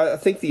is. I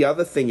think the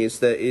other thing is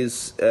that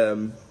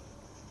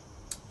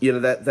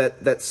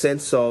that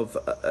sense of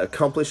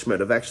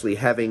accomplishment of actually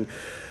having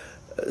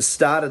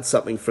started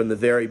something from the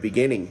very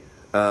beginning,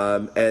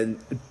 and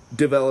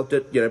developed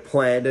it,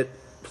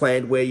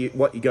 planned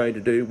what you're going to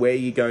do, where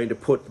you're going to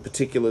put the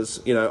particulars,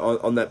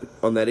 on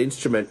that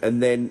instrument,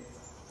 and then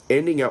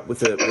ending up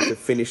with a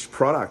finished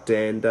product.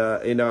 And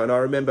and I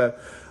remember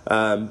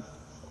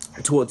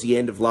towards the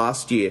end of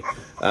last year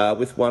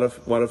with one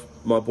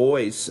of my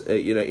boys,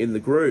 in the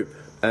group,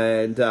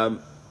 and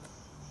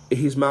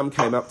his mum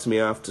came up to me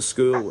after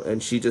school,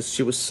 and she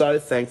was so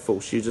thankful.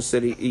 She just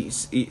said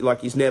he's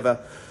never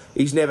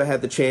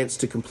had the chance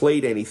to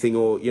complete anything,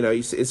 or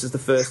this is the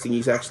first thing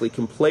he's actually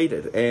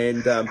completed,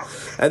 and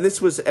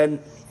this was, and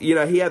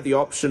he had the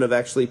option of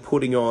actually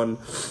putting on,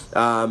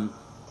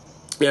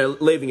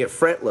 leaving it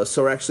fretless,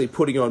 or actually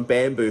putting on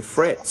bamboo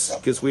frets,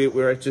 because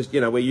we're just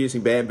we're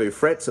using bamboo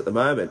frets at the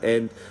moment,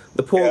 and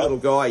the poor little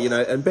guy,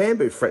 and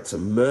bamboo frets are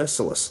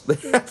merciless.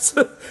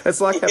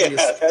 It's like having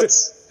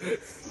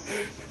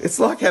It's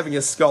like having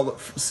a scalloped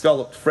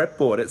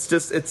fretboard. It's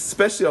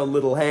especially on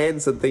little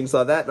hands and things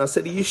like that. And I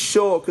said, "Are you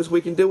sure? Because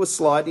we can do a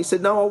slide." And he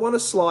said, "No, I want a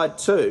slide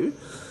too."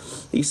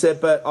 He said,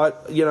 "But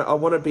I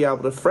want to be able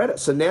to fret it."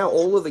 So now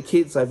all of the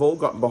kids, they've all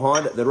gotten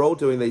behind it. They're all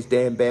doing these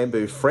damn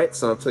bamboo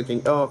frets, and I'm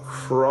thinking, "Oh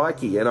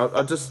crikey!" And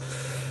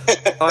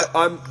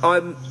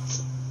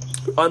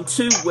I'm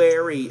too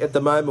wary at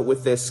the moment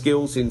with their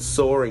skills in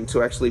sawing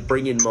to actually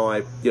bring in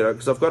my,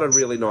 because I've got a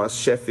really nice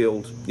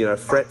Sheffield,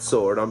 fret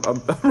saw, and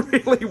I'm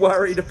really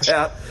worried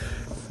about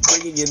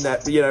bringing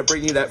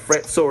that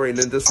fret saw in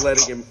and just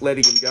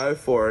letting him go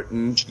for it.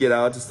 And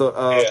I just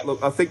thought,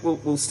 look, I think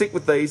we'll stick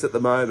with these at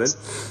the moment,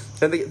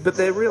 but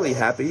they're really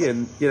happy,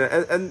 and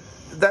and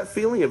that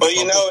feeling of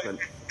accomplishment.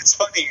 It's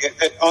funny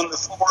on the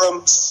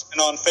forums and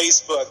on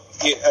Facebook,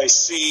 I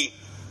see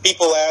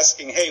people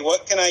asking, "Hey,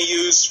 what can I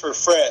use for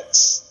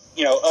frets,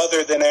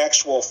 other than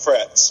actual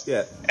frets?"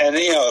 Yeah. And,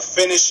 a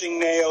finishing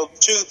nail,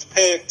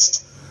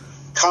 toothpicks,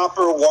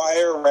 copper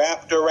wire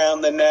wrapped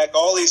around the neck,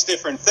 all these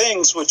different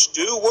things which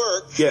do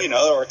work,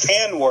 or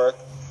can work.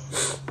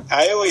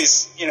 I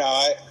always,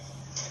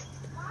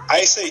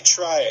 I say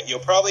try it. You'll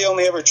probably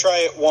only ever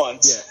try it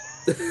once. Yeah.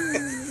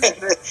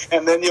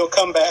 And then you'll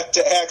come back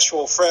to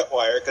actual fret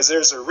wire, because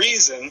there's a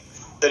reason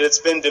that it's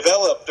been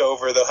developed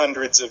over the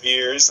hundreds of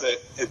years that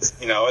it's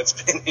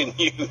been in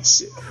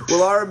use.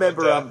 Well, I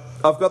remember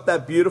I've got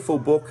that beautiful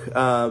book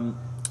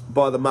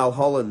by the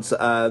Mulhollands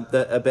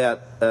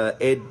about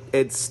Ed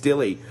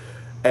Stilley,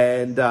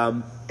 and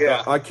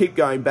I keep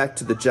going back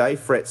to the J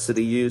frets that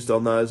he used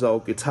on those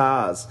old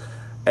guitars.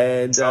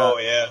 And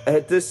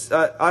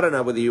I don't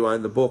know whether you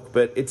own the book,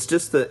 but it's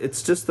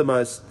the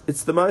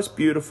most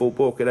beautiful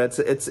book, and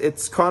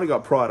it's kind of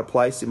got pride of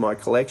place in my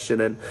collection.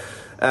 And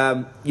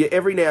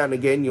every now and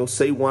again you'll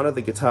see one of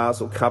the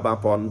guitars will come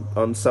up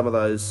on some of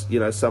those,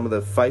 some of the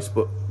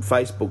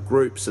Facebook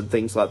groups and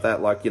things like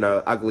that, like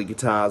ugly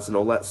guitars and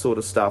all that sort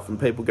of stuff, and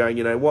people going,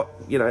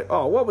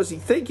 what was he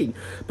thinking?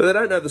 But they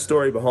don't know the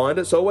story behind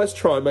it. So I always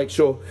try and make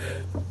sure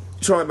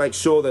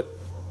that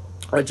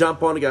I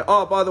jump on and go,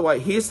 oh, by the way,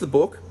 here's the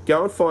book,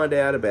 go and find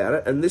out about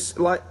it. And this,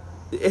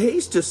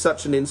 he's just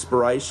such an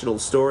inspirational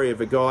story of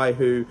a guy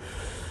who,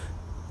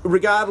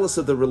 regardless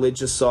of the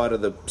religious side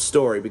of the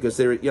story, because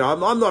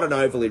I'm not an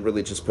overly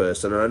religious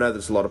person, and I know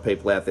there's a lot of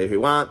people out there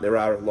who aren't. There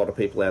are a lot of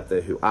people out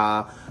there who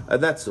are,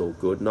 and that's all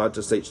good. And I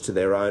just each to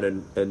their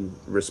own, and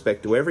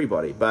respect to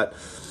everybody. But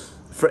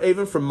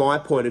even from my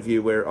point of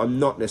view, where I'm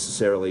not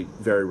necessarily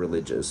very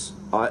religious,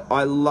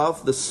 I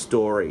love the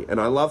story,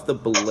 and I love the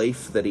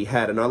belief that he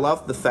had, and I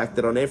love the fact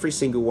that on every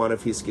single one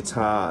of his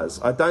guitars,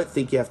 I don't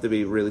think you have to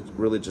be a really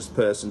religious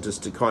person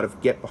just to kind of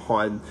get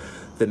behind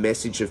the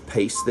message of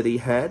peace that he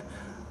had.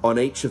 On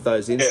each of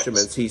those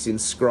instruments, he's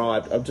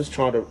inscribed. I'm just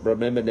trying to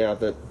remember now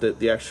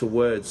the actual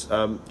words.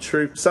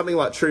 Something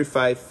like true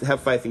faith,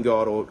 have faith in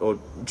God, or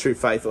true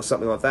faith, or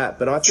something like that.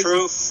 But I think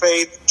true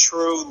faith,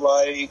 true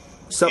light.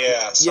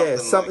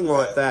 Something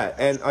like that.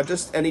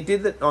 And he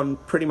did that on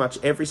pretty much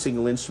every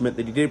single instrument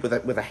that he did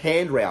with a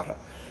hand router,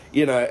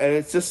 and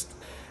it's just,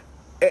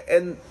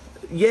 and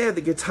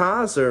the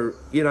guitars are,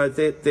 you know,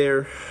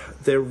 they're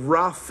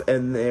rough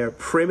and they're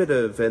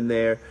primitive and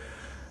they're,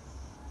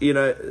 you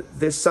know,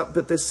 there's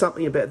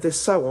something about, they're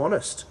so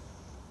honest.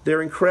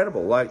 They're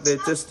incredible. Like, they're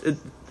just,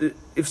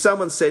 if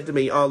someone said to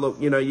me, oh, look,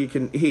 you know, you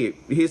can,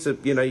 here's a,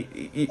 you know,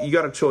 you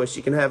got a choice.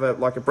 You can have a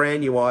brand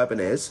new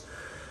Ibanez,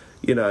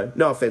 you know,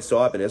 no offense to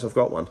Ibanez, I've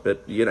got one,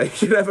 but, you know, you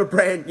can have a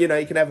brand new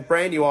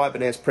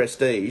Ibanez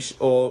Prestige,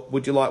 or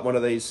would you like one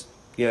of these,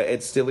 you know,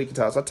 Ed Stilley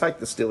guitars? I take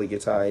the Stilley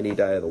guitar any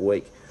day of the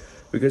week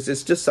because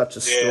there's just such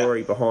a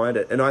story behind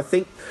it. And I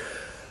think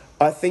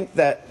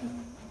that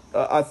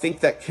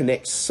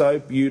connects so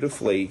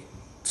beautifully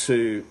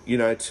to, you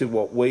know, to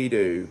what we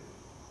do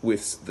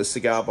with the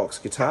cigar box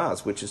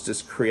guitars, which is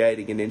just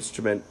creating an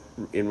instrument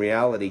in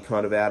reality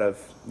kind of out of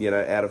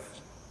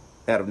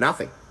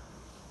nothing,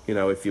 you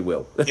know, if you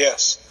will.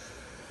 Yes.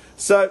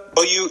 So,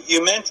 well,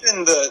 you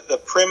mentioned the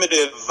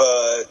primitive,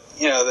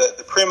 you know,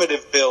 the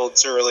primitive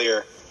builds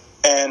earlier,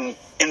 and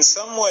in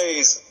some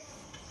ways,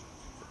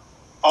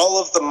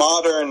 all of the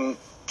modern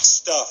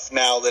stuff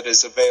now that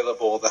is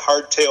available, the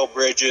hardtail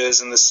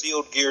bridges and the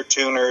sealed gear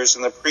tuners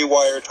and the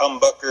pre-wired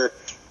humbucker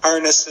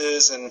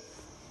harnesses, and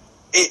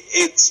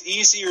it's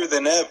easier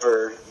than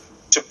ever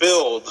to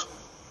build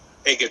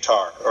a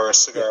guitar or a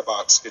cigar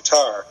box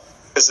guitar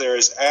because there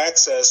is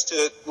access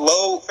to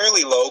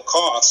fairly low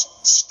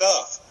cost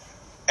stuff.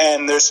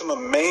 And there's some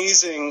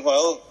amazing,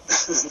 well,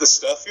 the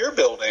stuff you're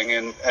building,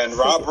 and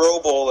Rob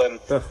Roble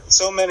and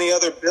so many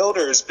other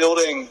builders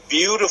building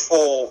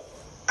beautiful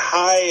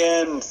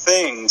high-end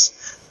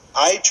things.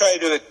 I try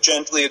to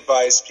gently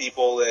advise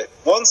people that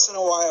once in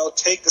a while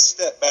take a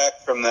step back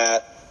from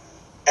that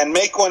and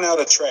make one out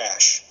of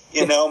trash.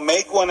 You know,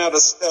 make one out of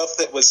stuff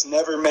that was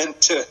never meant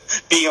to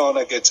be on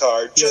a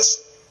guitar.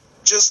 Just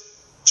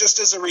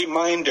as a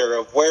reminder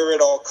of where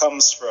it all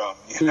comes from,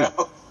 you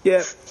know?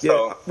 Yeah.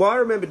 So, well, I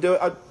remember doing,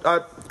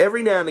 I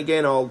every now and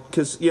again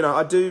because, you know,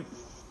 I do,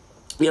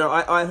 you know,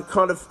 I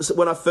kind of,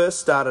 when I first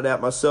started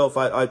out myself,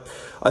 I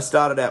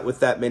started out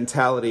with that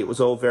mentality. It was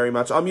all very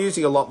much, I'm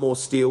using a lot more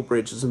steel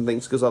bridges and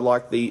things because I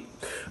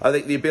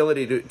think the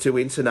ability to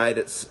intonate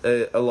it's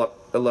a lot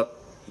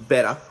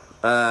better.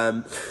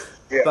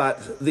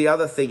 But the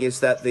other thing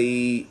is that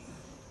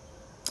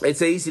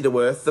it's easy to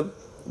earth them.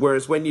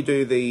 Whereas when you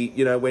do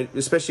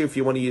especially if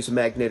you want to use a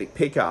magnetic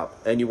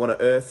pickup and you want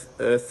to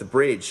earth the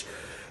bridge,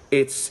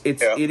 it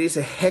is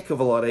a heck of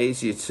a lot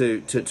easier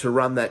to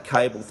run that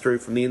cable through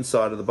from the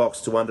inside of the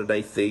box to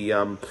underneath the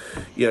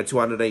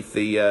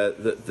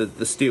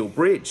the steel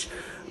bridge.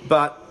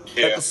 But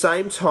at the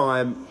same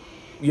time,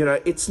 you know,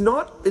 it's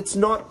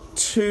not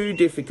too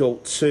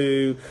difficult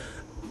to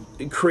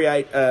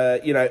create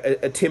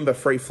a timber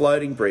free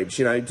floating bridge.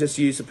 You know, just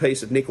use a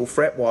piece of nickel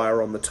fret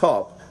wire on the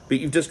top, but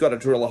you've just got to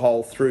drill a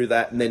hole through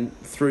that and then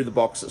through the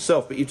box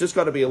itself. But you've just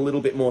got to be a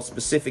little bit more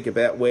specific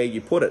about where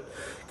you put it,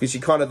 because you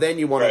kind of then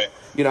you want to,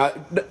 you know,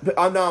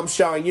 I know I'm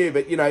showing you,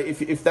 but you know,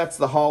 if that's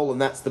the hole and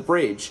that's the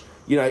bridge,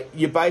 you know,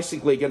 you're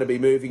basically going to be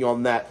moving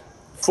on that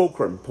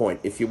fulcrum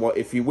point, if you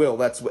will.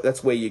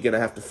 That's where you're going to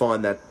have to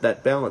find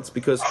that balance,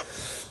 because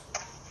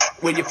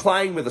when you're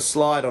playing with a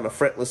slide on a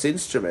fretless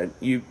instrument,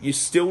 you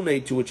still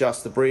need to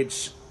adjust the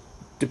bridge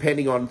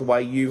depending on the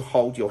way you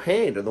hold your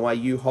hand and the way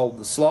you hold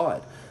the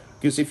slide.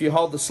 Because if you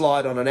hold the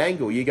slide on an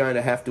angle, you're going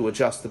to have to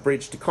adjust the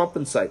bridge to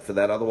compensate for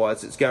that.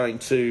 Otherwise, it's going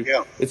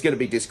to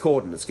be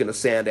discordant. It's going to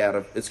sound out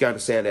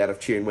of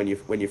tune when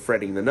you're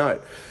fretting the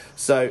note.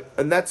 So,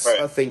 and that's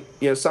I think,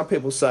 you know, some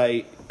people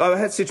say, I've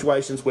had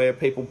situations where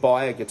people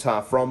buy a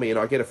guitar from me and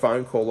I get a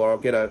phone call or I'll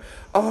get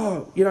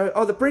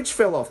the bridge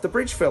fell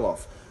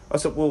off. I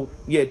said, well,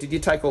 yeah, did you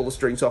take all the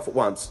strings off at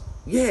once?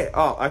 Yeah.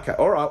 Oh, okay.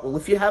 All right. Well,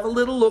 if you have a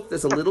little look,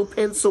 there's a little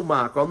pencil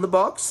mark on the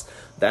box.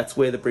 That's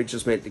where the bridge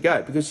is meant to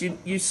go, because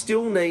you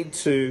still need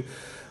to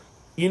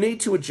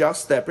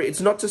adjust that bridge.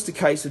 It's not just a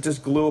case of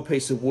just glue a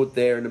piece of wood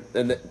there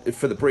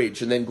for the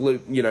bridge and then glue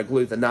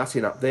the nut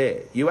in up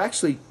there. You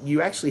actually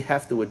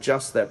have to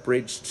adjust that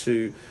bridge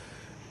to,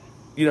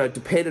 you know,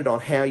 dependent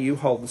on how you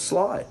hold the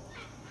slide.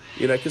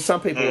 You know, because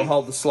some people will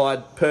hold the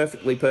slide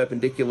perfectly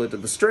perpendicular to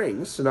the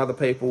strings, and other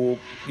people,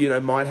 you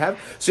know, might have.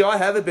 See, I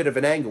have a bit of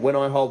an angle when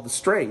I hold the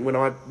string. When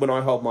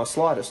I hold my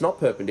slide, it's not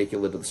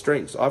perpendicular to the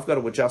strings. I've got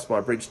to adjust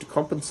my bridge to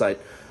compensate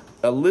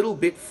a little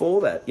bit for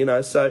that. You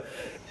know, so,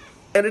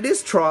 and it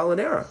is trial and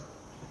error.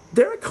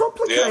 They're a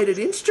complicated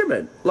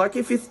instrument. Like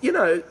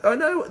I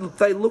know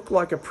they look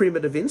like a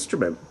primitive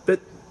instrument,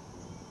 but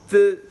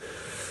the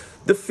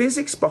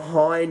physics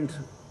behind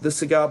the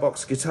cigar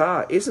box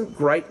guitar isn't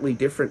greatly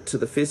different to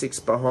the physics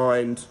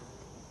behind,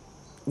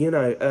 you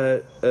know,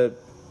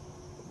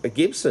 a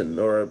Gibson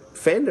or a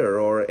Fender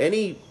or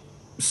any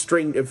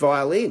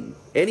violin,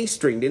 any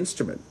stringed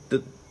instrument.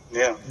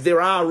 There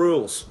are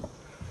rules.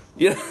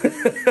 You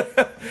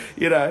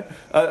know,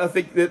 I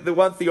think the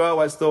one thing I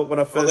always thought when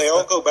I first... Well, they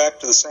all go back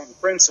to the same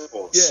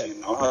principles, you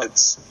know.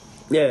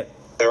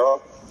 They're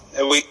all...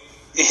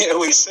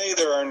 We say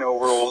there are no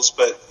rules,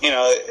 but, you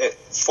know,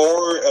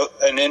 for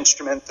an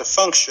instrument to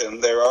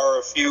function, there are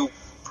a few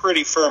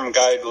pretty firm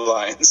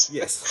guidelines.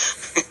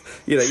 Yes.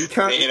 You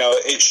can't.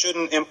 It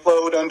shouldn't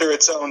implode under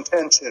its own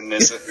tension.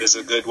 Is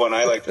a good one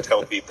I like to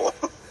tell people.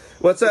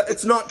 Well,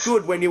 it's not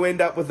good when you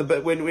end up with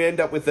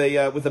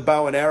a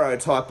bow and arrow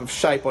type of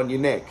shape on your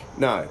neck.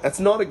 No, that's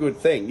not a good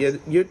thing.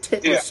 Your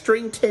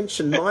string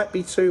tension might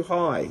be too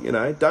high.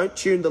 Don't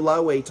tune the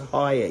low E to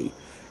high E.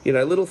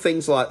 Little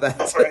things like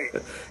that.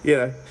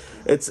 Right.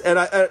 It's and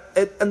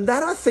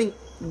that I think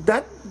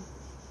that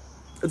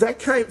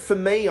came for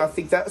me. I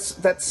think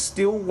that's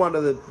still one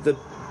of the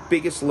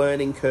biggest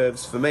learning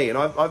curves for me. And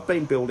I've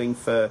been building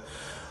for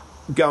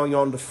going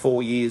on to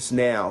 4 years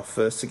now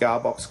for cigar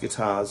box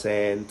guitars,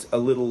 and a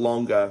little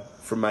longer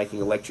from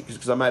making electric,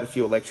 because I made a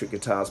few electric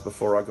guitars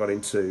before I got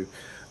into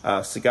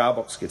cigar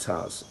box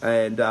guitars.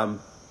 And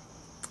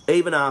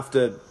even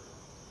after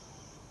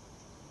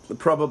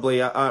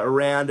probably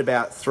around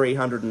about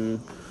 300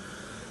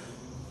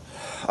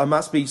 I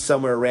must be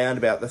somewhere around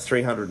about the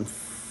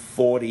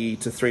 340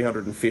 to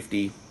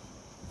 350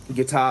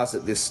 guitars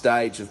at this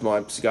stage of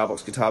my cigar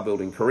box guitar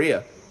building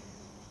career,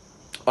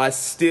 I'm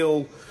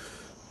still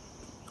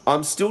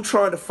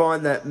trying to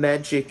find that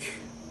magic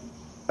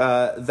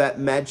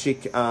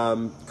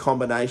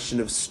combination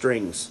of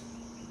strings.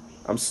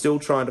 I'm still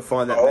trying to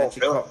find that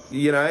magic,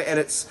 and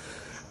it's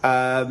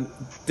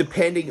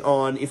depending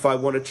on if I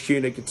want to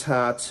tune a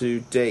guitar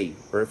to D,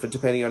 or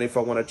depending on if I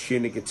want to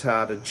tune a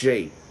guitar to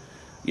G,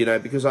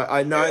 because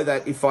I know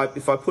that if I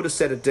put a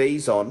set of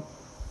Ds on,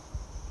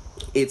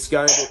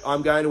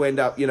 I'm going to end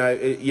up,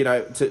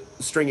 to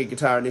string a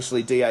guitar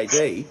initially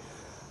DAD.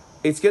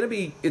 It's going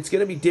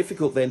to be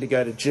difficult then to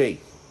go to G,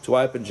 to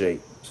open G,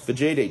 for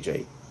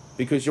GDG,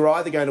 because you're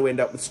either going to end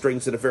up with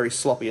strings that are very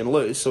sloppy and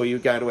loose, or you're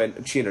going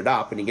to tune it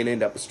up and you're going to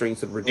end up with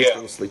strings that are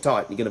ridiculously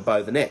tight and you're going to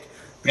bow the neck.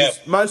 Because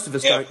most of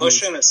us don't.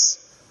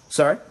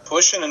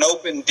 Pushing an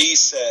open D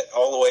set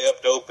all the way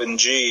up to open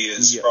G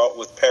is fraught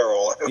with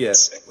peril.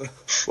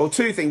 Well,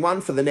 two things: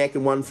 one for the neck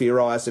and one for your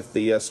eyes if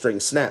the string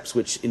snaps,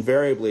 which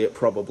invariably it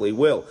probably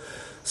will.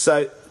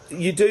 So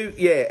you do,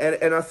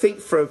 and I think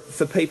for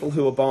people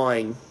who are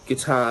buying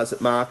guitars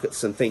at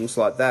markets and things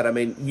like that, I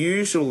mean,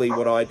 usually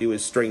what I do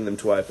is string them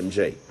to open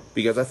G,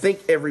 because I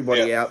think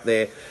everybody out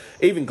there,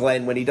 even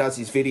Glenn, when he does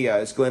his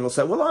videos, Glenn will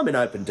say, well, I'm in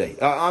open D,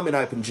 I'm in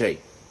open G.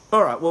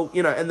 All right, well,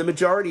 and the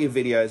majority of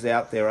videos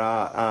out there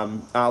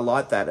are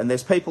like that. And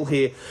there's people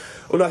here,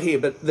 well, not here,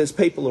 but there's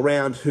people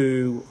around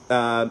who,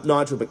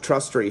 Nigel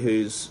McTrustry,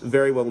 who's a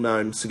very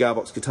well-known cigar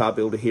box guitar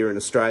builder here in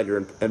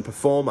Australia and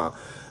performer,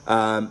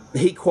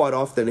 he quite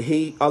often,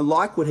 I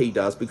like what he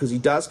does, because he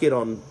does get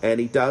on and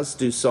he does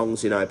do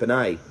songs in open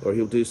A, or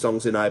he'll do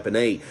songs in open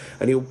E,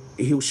 and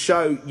he'll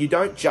show you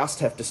don't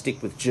just have to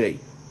stick with G,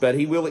 but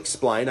he will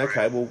explain,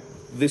 okay, well,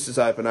 this is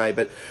open A.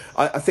 But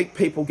I think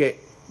people get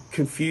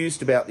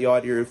confused about the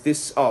idea of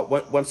this,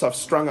 once I've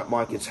strung up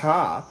my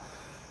guitar,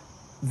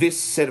 this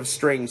set of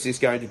strings is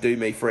going to do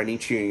me for any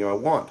tuning I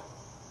want.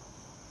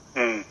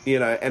 And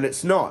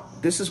it's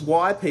not. This is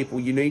why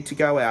you need to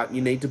go out and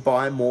you need to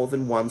buy more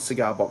than one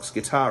cigar box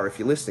guitar if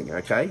you're listening,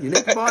 okay? You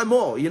need to buy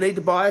more. You need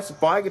to buy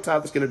a guitar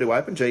that's going to do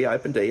open G,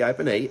 open D,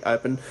 open E,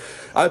 open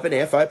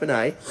F, open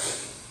A.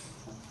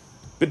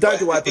 But don't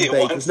do open B,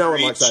 because no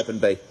one likes open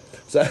B.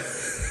 So...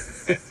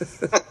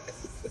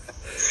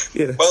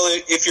 Well,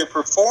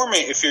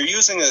 if you're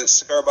using a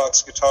cigar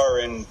box guitar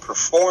and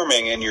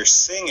performing and you're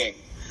singing,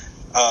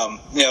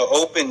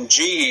 open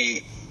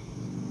G,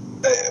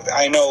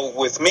 I know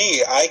with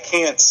me, I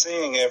can't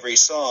sing every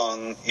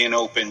song in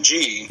open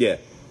G. Yeah.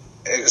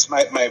 Because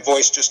my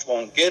voice just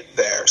won't get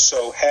there.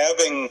 So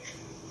having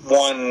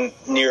one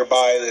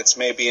nearby that's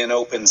maybe an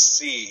open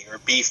C or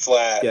B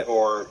flat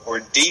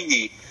or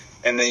D,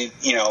 and then,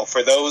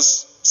 for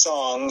those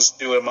songs,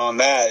 do them on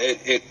that.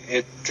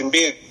 It can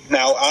be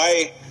now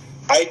I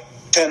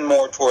tend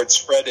more towards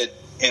fretted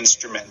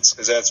instruments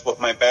because that's what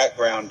my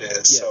background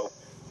is. Yeah. So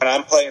when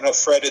I'm playing a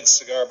fretted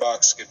cigar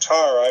box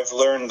guitar, I've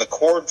learned the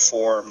chord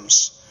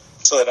forms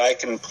so that I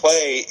can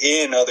play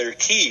in other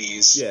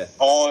keys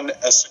on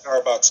a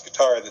cigar box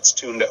guitar that's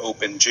tuned to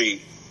open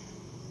G.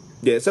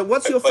 Yeah. So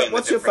what's your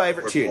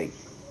favorite tuning?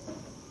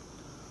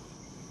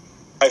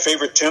 My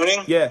favorite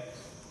tuning? Yeah.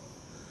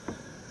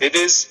 It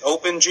is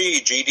open G,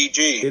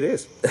 GDG. It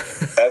is.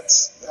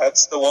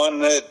 that's the one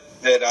that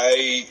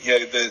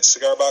the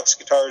cigar box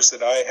guitars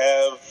that I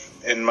have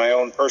in my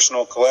own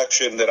personal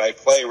collection that I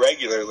play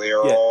regularly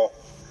are all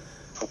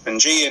open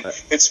G. And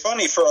it's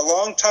funny, for a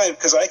long time,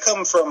 because I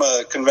come from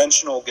a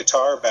conventional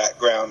guitar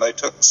background. I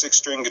took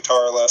 6-string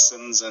guitar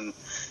lessons, and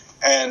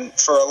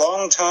for a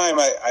long time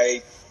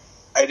I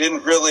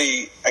didn't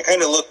really, I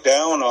kind of looked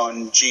down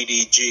on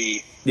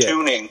GDG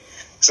tuning.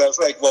 So I was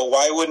like, well,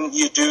 why wouldn't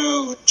you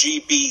do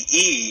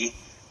GBE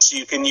so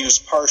you can use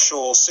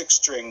partial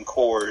 6-string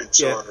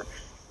chords or,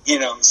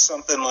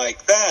 something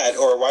like that?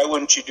 Or why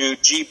wouldn't you do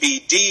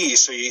GBD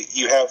so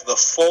you have the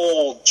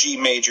full G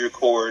major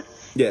chord,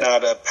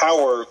 not a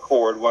power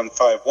chord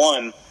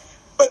 151?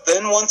 But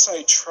then once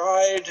I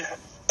tried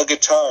a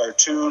guitar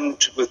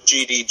tuned with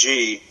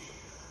GDG,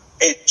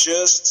 it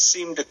just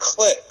seemed to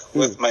click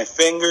with my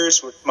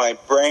fingers, with my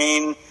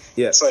brain.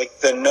 Yeah. It's like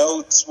the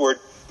notes were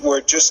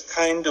just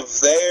kind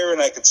of there,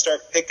 and I could start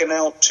picking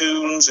out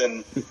tunes,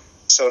 and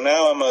so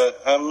now I'm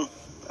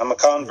a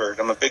convert.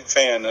 I'm a big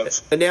fan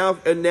of. And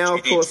now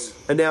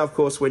of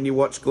course, when you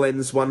watch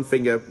Glenn's one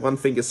finger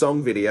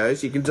song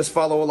videos, you can just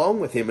follow along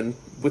with him and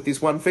with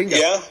his one finger.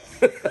 Yeah.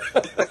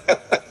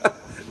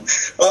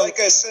 Well, like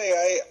I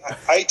say,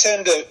 I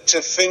tend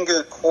to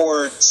finger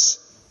chords,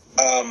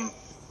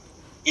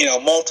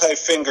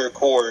 multi-finger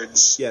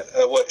chords. Yeah.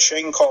 What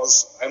Shane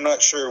calls, I'm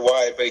not sure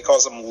why, but he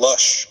calls them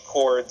lush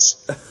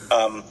chords.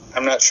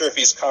 I'm not sure if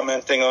he's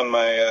commenting on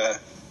my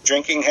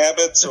drinking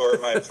habits or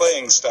my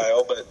playing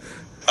style, but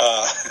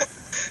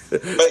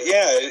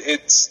yeah,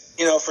 it's,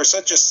 for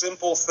such a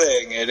simple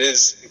thing, it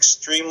is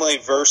extremely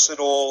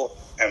versatile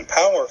and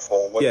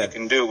powerful what you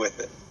can do with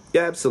it.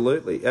 Yeah,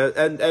 absolutely.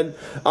 And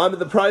I'm in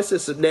the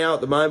process of now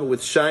at the moment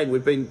with Shane.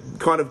 We've been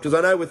kind of, because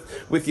I know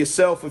with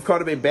yourself, we've kind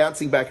of been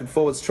bouncing back and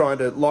forwards trying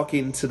to lock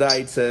in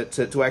today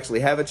to actually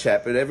have a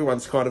chat, but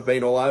everyone's kind of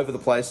been all over the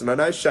place. And I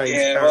know Shane's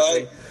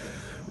currently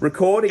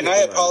recording. And I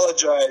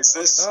apologize.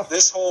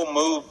 This whole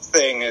move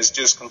thing has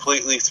just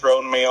completely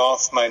thrown me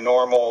off my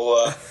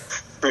normal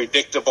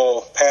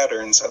predictable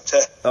patterns.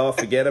 Oh,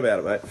 forget about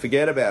it, mate.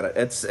 Forget about it.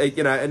 It's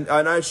and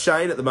I know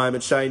Shane at the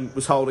moment. Shane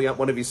was holding up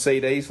one of his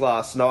CDs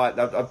last night.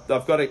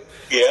 I've got it.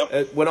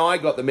 Yeah. When I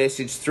got the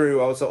message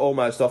through, I was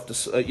almost off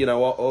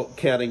to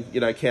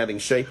counting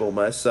sheep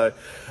almost. So,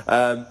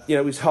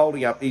 he's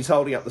holding up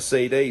the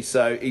CD.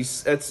 So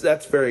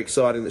that's very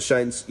exciting that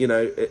Shane's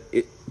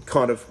it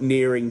kind of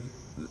nearing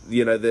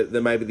the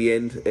maybe the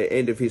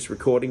end of his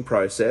recording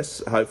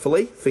process.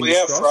 Hopefully,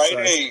 fingers crossed.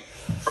 Friday.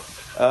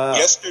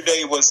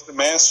 Yesterday was the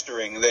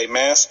mastering. They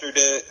mastered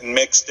it and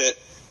mixed it.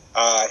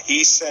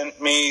 He sent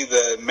me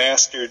the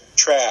mastered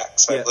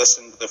tracks. I've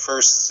listened to the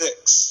first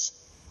 6.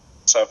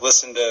 So I've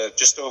listened to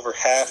just over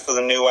half of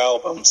the new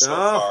album so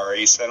far.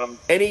 He sent them.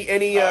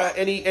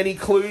 Any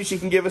clues you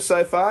can give us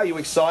so far? Are you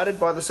excited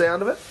by the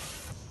sound of it?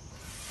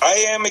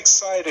 I am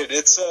excited.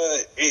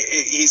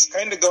 He's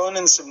kind of going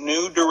in some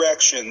new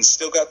directions.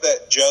 Still got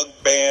that jug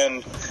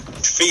band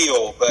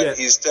feel, but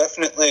he's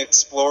definitely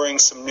exploring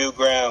some new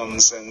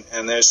grounds,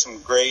 and there's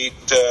some great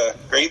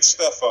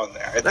stuff on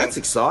there. That's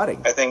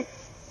exciting. I think,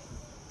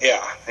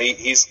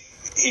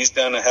 he's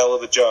done a hell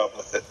of a job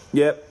with it.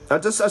 Yep. I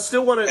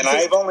still want to. And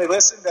I've only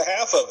listened to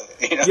half of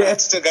it. I've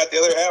still got the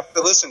other half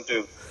to listen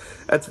to.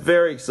 That's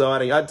very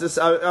exciting.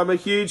 I'm a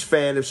huge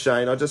fan of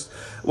Shane.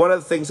 One of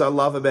the things I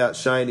love about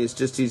Shane is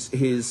just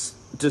his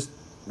just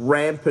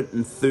rampant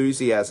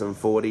enthusiasm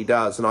for what he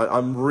does, and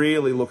I'm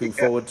really looking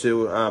forward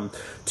to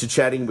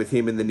chatting with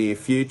him in the near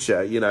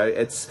future.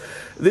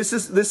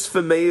 This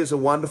for me is a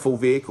wonderful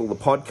vehicle. The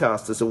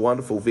podcast is a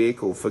wonderful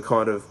vehicle for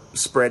kind of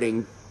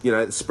spreading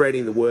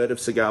the word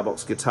of Cigar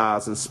Box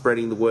Guitars and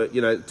spreading the word,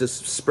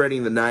 just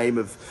spreading the name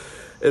of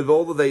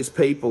all of these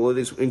people,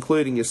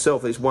 including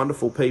yourself, these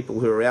wonderful people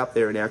who are out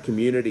there in our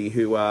community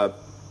who are,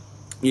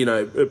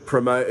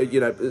 promote.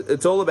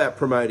 It's all about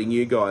promoting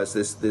you guys,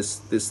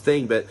 this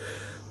thing. But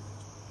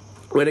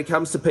when it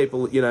comes to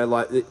people,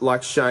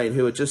 like Shane,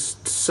 who are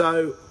just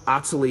so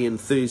utterly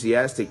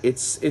enthusiastic,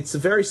 it's a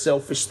very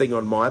selfish thing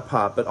on my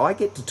part. But I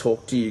get to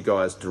talk to you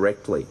guys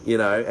directly,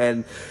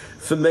 and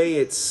for me,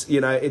 it's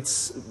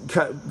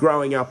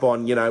growing up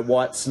on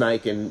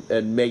Whitesnake and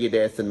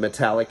Megadeth and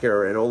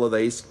Metallica and all of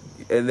these.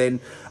 And then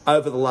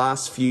over the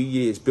last few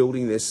years,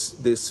 building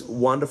this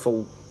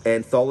wonderful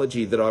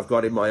anthology that I've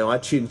got in my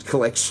iTunes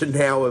collection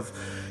now of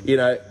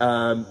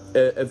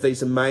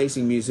these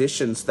amazing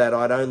musicians that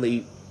I'd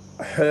only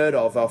heard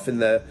of off in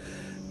the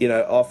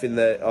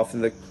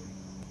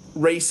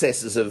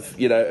recesses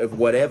of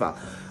whatever.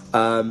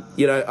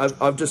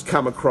 I've just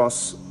come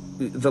across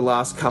the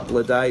last couple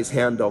of days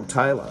Hound Dog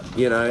Taylor,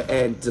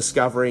 and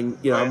discovering,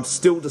 I'm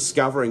still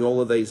discovering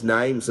all of these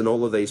names and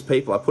all of these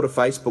people. I put a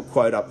Facebook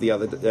quote up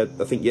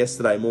I think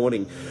yesterday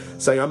morning,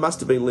 saying I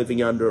must have been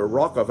living under a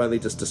rock. I've only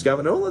just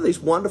discovered, and all of these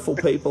wonderful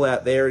people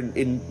out there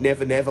in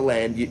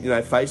Neverland,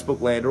 Facebook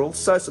land, are all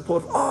so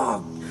supportive.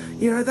 Oh,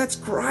 that's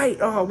great.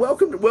 Oh,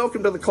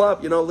 welcome to the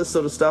club, all this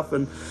sort of stuff.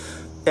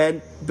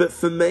 But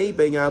for me,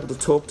 being able to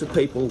talk to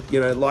people,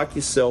 like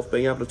yourself,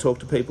 being able to talk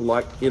to people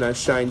like,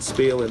 Shane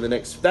Spiel in the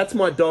next... That's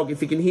my dog.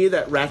 If you can hear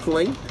that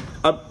rattling...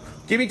 I'm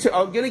going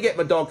to get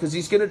my dog because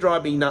he's going to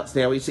drive me nuts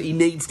now. He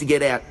needs to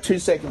get out. 2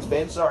 seconds,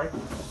 Ben. Sorry.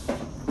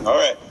 All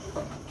right.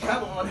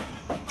 Come on.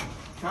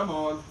 Come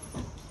on.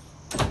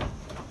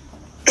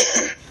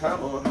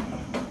 Come on.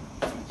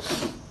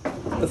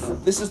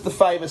 This is the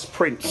famous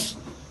Prince.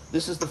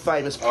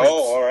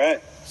 Oh, all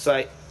right.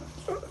 Say,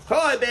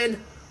 hi,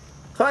 Ben.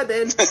 Hi,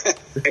 Ben.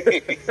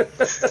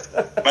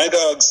 My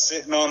dog's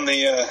sitting on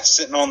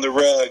the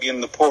rug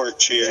in the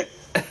porch here.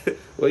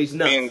 Well, he's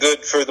nuts. Being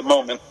good for the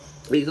moment.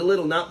 He's a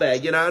little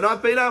nutbag, and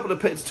I've been able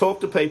to talk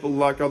to people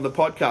like on the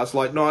podcast,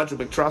 like Nigel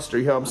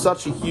McTrusty, who I'm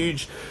such a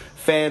huge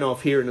fan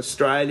of here in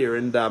Australia,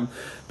 and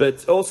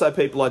but also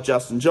people like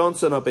Justin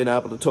Johnson. I've been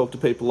able to talk to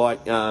people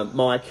like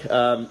Mike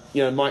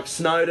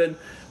Snowden.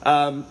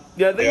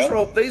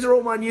 These are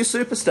all my new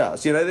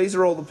superstars. These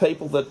are all the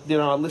people that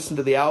I listen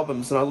to the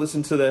albums and I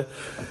listen to the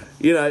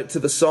to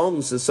the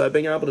songs. And so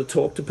being able to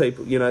talk to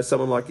people,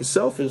 someone like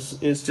yourself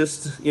is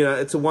just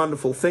it's a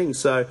wonderful thing.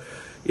 So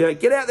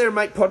get out there and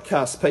make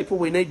podcasts, people.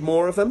 We need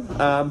more of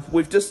them.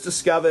 We've just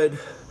discovered.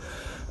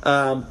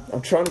 I've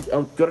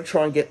got to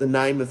try and get the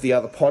name of the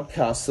other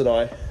podcast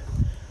that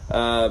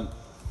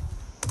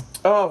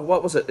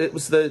what was it? It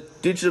was the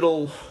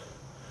digital.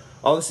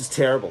 Oh, this is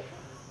terrible.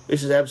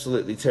 This is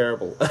absolutely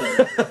terrible.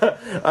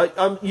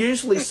 I'm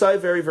usually so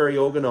very, very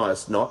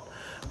organised,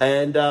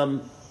 and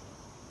that's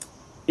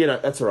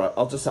all right.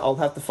 I'll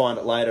have to find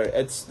it later.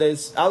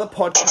 There's other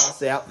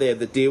podcasts out there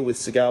that deal with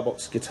cigar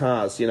box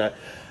guitars,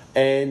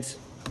 and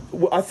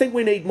I think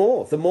we need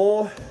more. The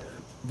more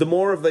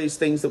of these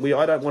things that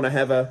I don't want to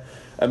have a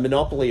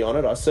monopoly on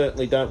it. I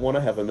certainly don't want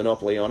to have a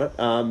monopoly on it.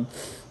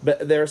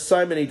 But there are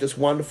so many just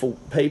wonderful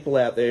people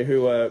out there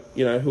who are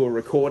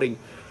recording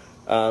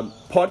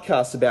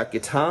podcasts about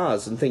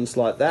guitars and things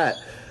like that.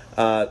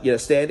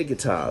 Standard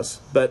guitars.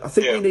 But I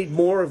think we need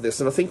more of this,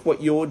 and I think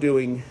what you're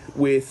doing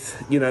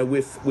with your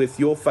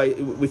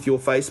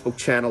Facebook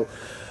channel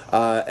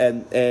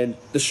and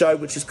the show,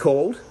 which is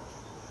called.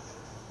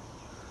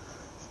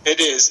 It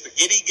is the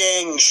Gitty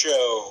Gang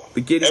Show.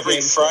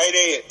 Every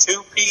Friday at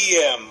 2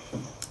 p.m.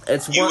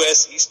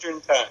 U.S.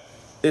 Eastern Time.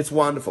 It's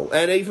wonderful.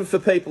 And even for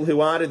people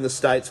who aren't in the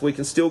States, we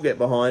can still get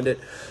behind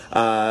it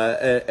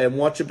and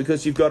watch it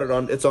because you've got it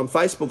on. It's on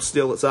Facebook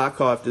still. It's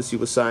archived, as you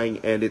were saying,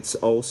 and it's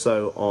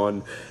also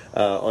on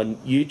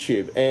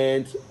YouTube.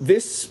 And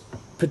this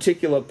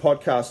particular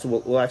podcast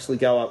will actually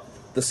go up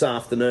this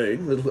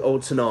afternoon or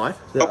tonight.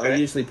 Okay. I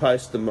usually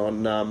post them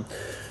on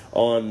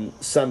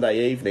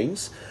Sunday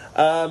evenings.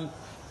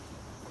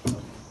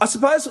 I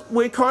suppose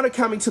we're kind of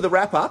coming to the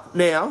wrap up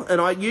now,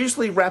 and I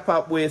usually wrap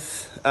up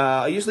with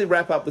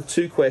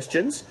two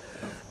questions,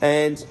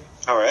 and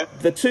all right,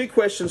 the two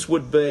questions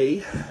would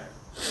be,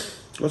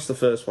 what's the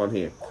first one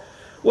here?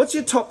 What's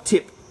your top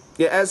tip?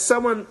 Yeah, as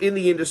someone in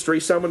the industry,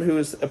 someone who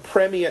is the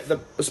premier,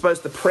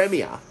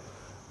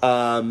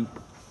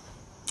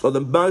 or the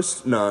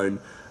most known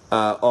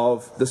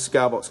of the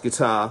cigar box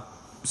guitar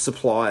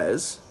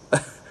suppliers.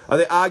 I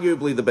think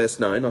arguably the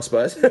best known, I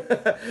suppose.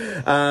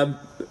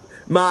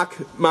 Mark,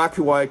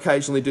 who I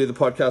occasionally do the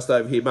podcast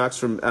over here, Mark's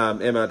from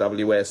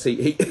MRWS.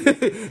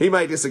 He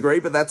may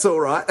disagree, but that's all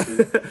right.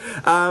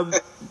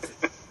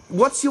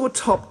 What's your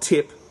top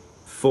tip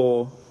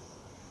for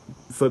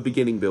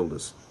beginning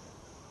builders?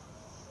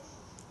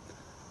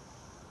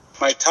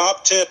 My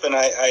top tip, and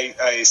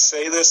I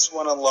say this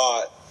one a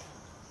lot,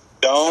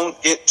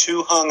 don't get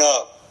too hung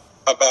up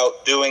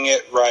about doing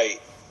it right.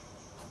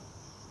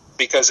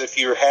 Because if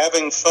you're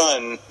having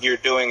fun, you're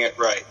doing it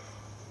right.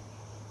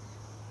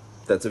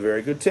 That's a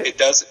very good tip. It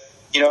doesn't,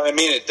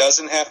 it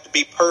doesn't have to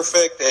be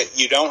perfect.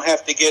 You don't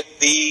have to get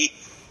the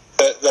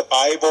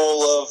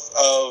Bible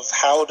of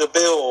how to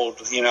build.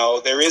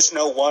 There is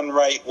no one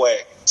right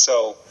way.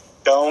 So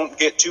don't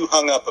get too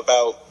hung up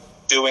about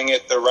doing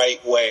it the right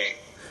way.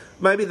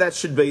 Maybe that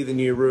should be the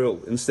new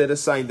rule. Instead of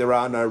saying there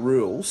are no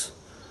rules,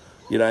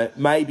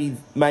 maybe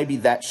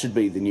that should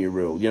be the new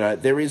rule.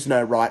 There is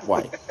no right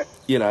way.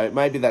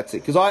 Maybe that's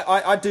it. Because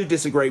I do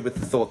disagree with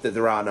the thought that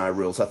there are no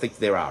rules. I think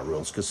there are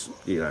rules because,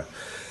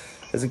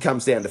 as it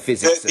comes down to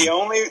physics. The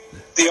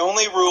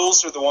only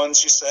rules are the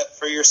ones you set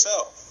for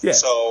yourself. Yeah.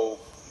 So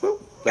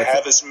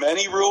have as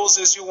many rules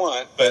as you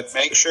want, but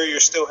make sure you're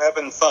still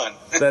having fun.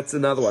 That's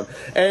another one.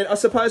 And I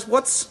suppose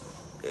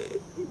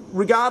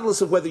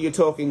regardless of whether you're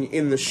talking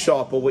in the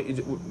shop or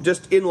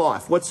just in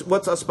life, what's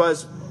I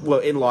suppose,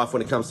 in life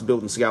when it comes to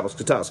building cigar box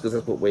guitars, because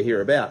that's what we're here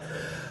about.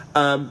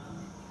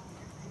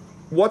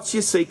 What's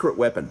your secret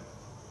weapon?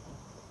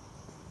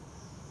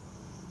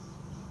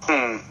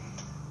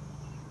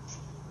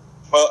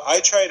 Well, I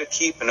try to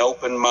keep an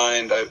open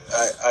mind.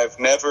 I've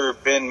never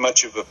been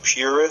much of a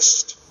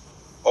purist,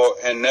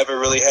 and never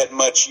really had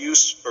much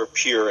use for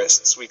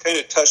purists. We kind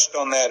of touched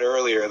on that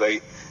earlier.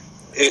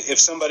 If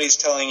somebody's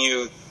telling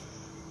you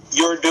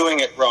you're doing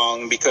it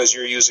wrong because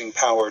you're using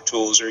power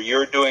tools, or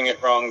you're doing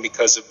it wrong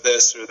because of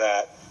this or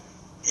that,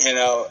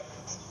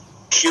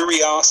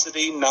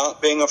 curiosity,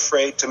 not being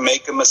afraid to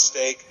make a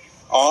mistake.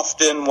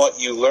 Often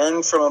what you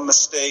learn from a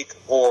mistake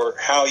or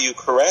how you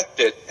correct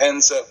it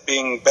ends up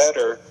being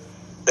better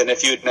than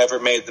if you had never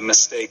made the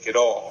mistake at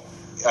all.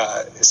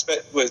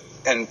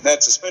 And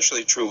that's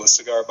especially true with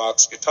cigar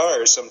box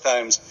guitars.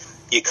 Sometimes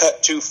you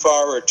cut too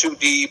far or too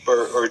deep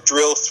or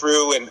drill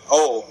through and,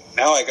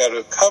 now I got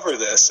to cover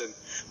this. And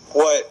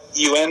what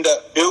you end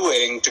up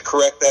doing to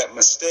correct that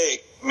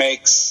mistake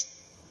makes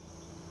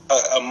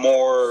a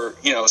more,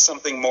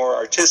 something more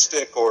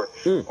artistic or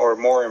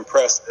more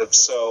impressive.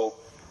 So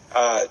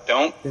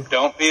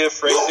don't be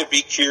afraid to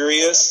be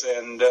curious,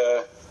 and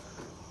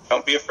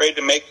don't be afraid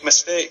to make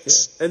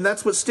mistakes. Yeah. And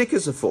that's what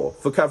stickers are for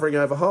covering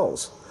over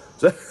holes.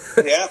 So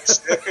yeah,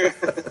 sticker.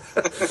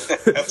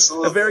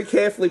 Absolutely. A very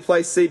carefully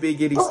placed CB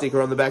Gitty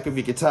sticker on the back of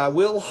your guitar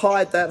will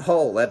hide that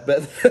hole,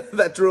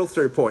 that drill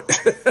through point.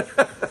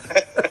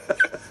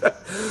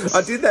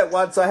 I did that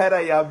once. I had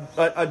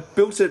I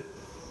built it.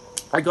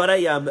 I got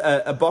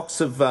a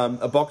box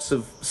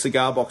of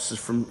cigar boxes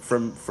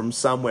from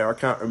somewhere, I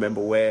can't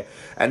remember where,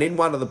 and in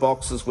one of the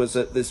boxes was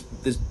this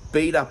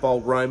beat up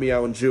old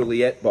Romeo and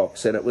Juliet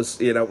box, and it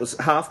was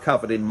half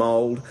covered in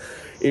mould.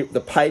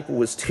 The paper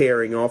was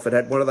tearing off. It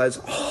had one of those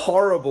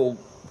horrible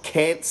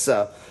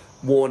cancer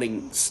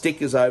warning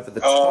stickers over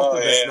the top of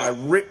it, and I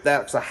ripped that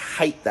because I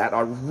hate that.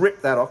 I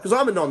ripped that off because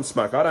I'm a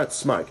non-smoker. I don't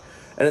smoke,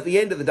 and at the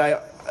end of the day,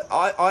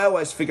 I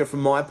always figure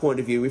from my point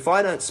of view, if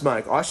I don't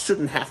smoke, I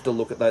shouldn't have to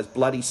look at those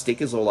bloody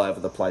stickers all over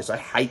the place. I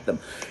hate them,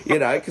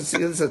 because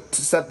there's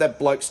that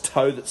bloke's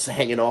toe that's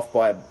hanging off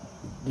by a,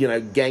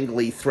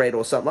 gangly thread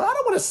or something. I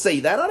don't want to see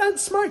that. I don't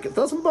smoke. It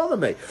doesn't bother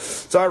me.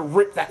 So I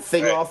ripped that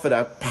thing off and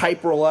a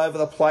paper all over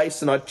the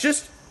place, and I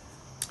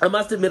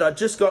must admit, I'd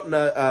just gotten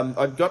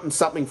I'd gotten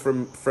something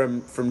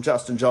from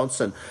Justin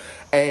Johnson,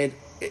 and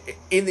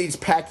in his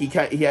pack, he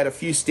had a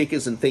few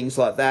stickers and things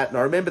like that. And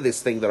I remember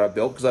this thing that I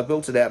built because I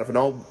built it out of an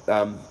old,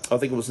 I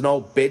think it was an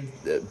old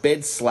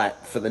bed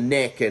slat for the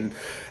neck, and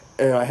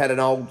I had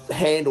an old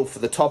handle for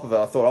the top of it.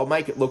 I thought I'll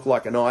make it look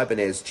like an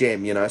Ibanez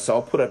gem, So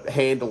I'll put a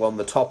handle on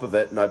the top of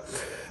it, and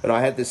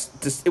I had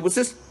this. It was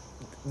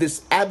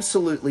this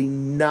absolutely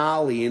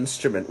gnarly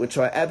instrument, which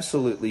I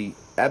absolutely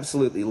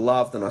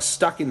loved, and I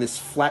stuck in this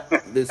flat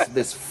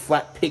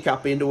flat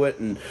pickup into it,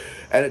 and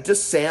it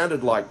just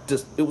sounded like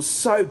it was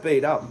so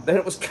beat up. Then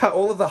it was cut,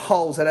 all of the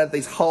holes, it had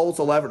these holes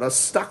all over it, and I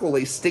stuck all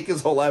these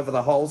stickers all over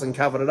the holes and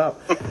covered it up.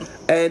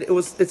 And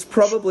it's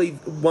probably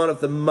one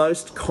of the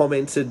most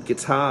commented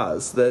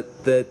guitars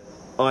that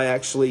I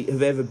actually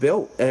have ever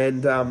built,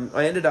 and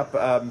I ended up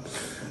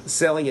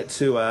selling it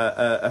to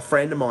a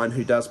friend of mine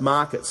who does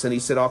markets, and he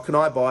said, "Oh, can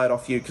I buy it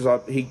off you?"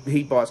 Because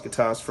he buys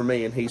guitars from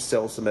me, and he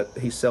sells them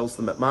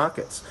at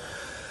markets,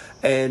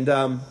 and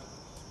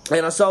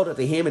I sold it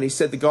to him, and he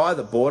said the guy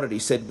that bought it, he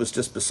said, was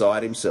just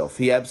beside himself.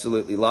 He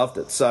absolutely loved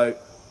it. So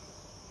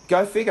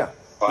go figure.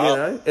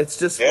 Wow. It's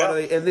just one of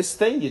the, and this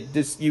thing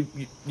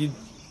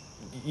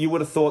you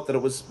would have thought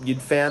that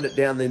you'd found it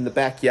down in the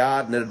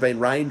backyard and it had been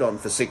rained on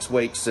for 6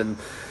 weeks, and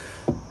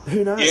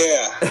who knows?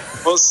 Yeah.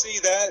 Well, see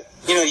that,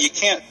 you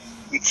can't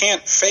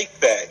fake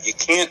that. You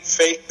can't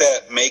fake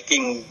that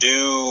making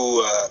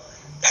do,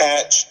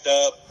 patched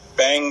up,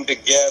 banged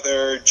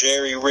together,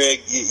 jerry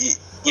rigged.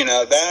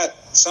 That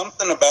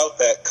something about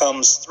that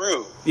comes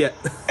through. Yeah.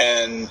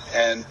 And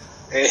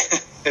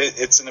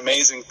it's an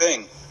amazing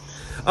thing.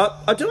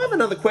 I do have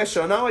another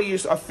question. I know I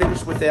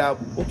finished with our...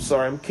 Oops,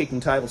 sorry, I'm kicking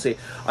tables here.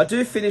 I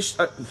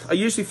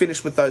usually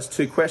finish with those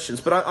two questions,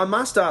 but I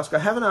must ask, I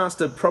haven't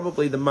asked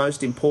probably the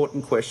most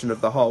important question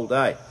of the whole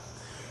day.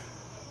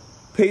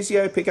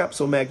 Piezo pickups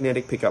or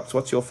magnetic pickups?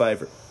 What's your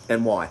favourite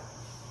and why?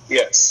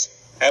 Yes,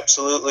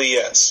 absolutely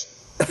yes.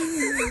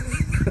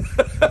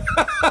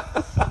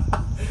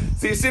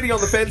 So you're sitting on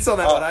the fence on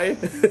that one, are you?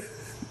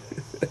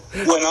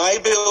 When I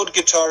build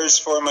guitars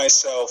for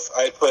myself,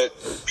 I put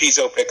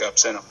piezo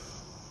pickups in them.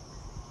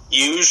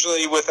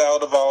 Usually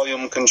without a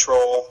volume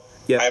control.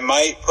 Yep. I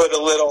might put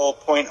a little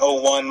 .01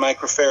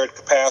 microfarad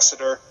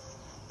capacitor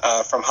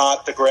from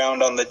hot to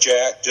ground on the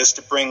jack just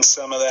to bring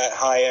some of that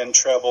high-end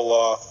treble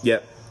off.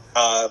 Yep.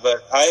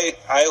 But I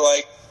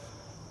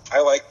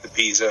like the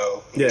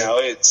piezo. Yeah.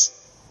 It's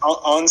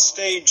on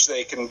stage.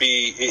 They can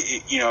be,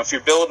 if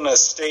you're building a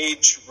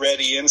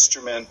stage-ready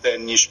instrument,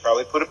 then you should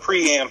probably put a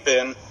preamp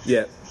in.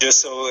 Yeah. Just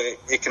so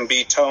it can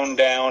be toned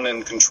down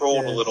and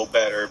controlled a little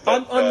better.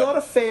 But, I'm not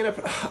a fan of...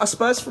 I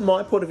suppose from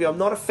my point of view, I'm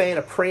not a fan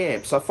of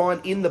preamps. I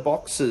find in the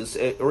boxes,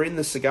 or in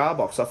the cigar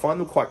box, I find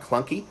them quite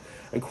clunky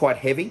and quite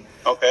heavy.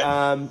 Okay.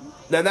 Now,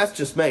 that's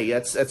just me.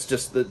 That's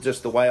just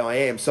the way I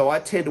am. So I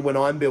tend to, when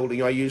I'm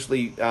building, I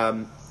usually...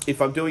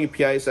 if I'm doing a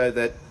piezo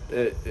that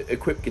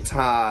equipped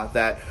guitar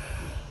that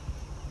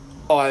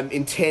I'm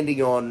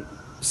intending on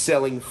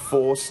selling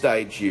for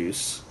stage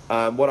use...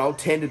 what I'll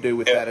tend to do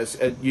with that is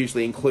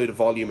usually include a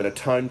volume and a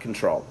tone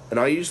control. And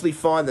I usually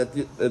find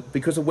that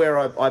because of where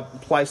I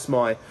place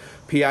my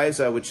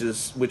piezo, which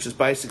is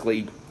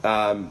basically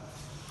an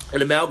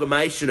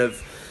amalgamation of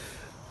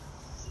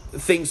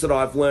things that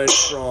I've learned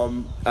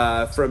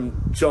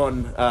from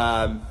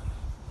John.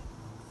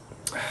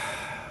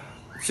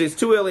 See, it's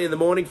too early in the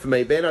morning for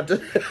me, Ben. I'm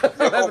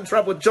having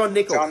trouble with John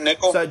Nickel.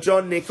 So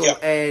John Nickel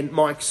and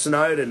Mike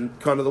Snowden,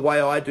 kind of the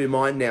way I do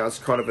mine now is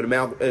kind of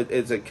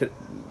it's a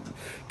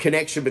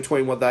connection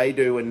between what they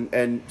do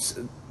and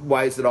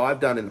ways that I've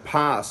done in the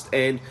past,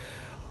 and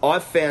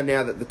I've found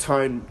now that the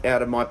tone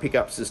out of my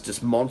pickups is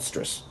just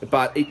monstrous,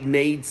 but it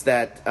needs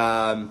that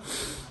the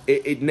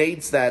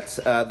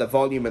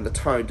volume and the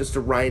tone just to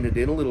rein it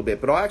in a little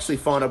bit. But I actually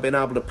find I've been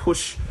able to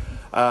push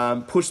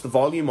the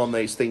volume on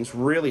these things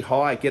really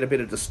high, get a bit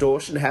of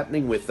distortion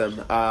happening with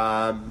them,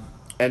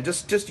 and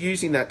just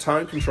using that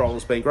tone control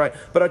has been great.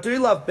 But I do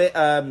love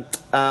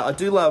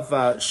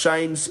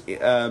Shane's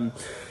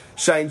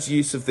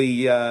use of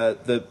the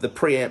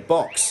preamp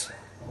box,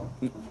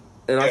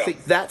 and I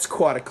think that's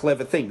quite a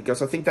clever thing,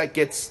 because I think that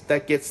gets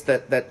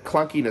that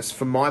clunkiness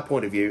from my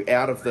point of view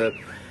out of the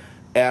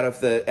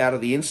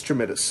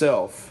instrument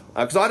itself,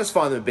 Because I just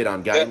find them a bit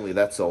ungainly,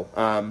 that's all.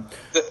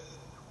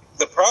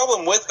 The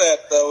problem with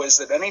that, though, is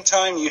that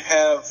anytime you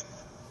have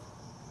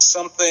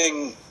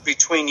something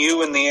between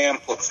you and the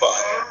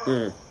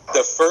amplifier,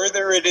 the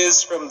further it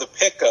is from the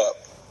pickup,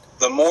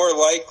 the more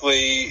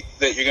likely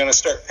that you're going to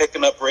start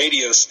picking up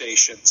radio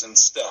stations and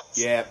stuff.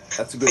 Yeah,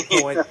 that's a good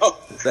point.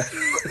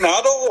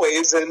 Not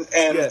always, and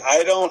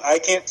I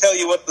can't tell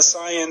you what the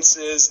science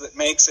is that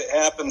makes it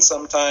happen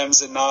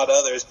sometimes and not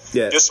others.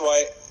 Yeah.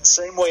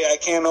 Same way I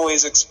can't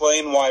always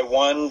explain why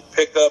one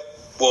pickup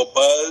will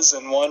buzz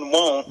and one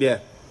won't. Yeah.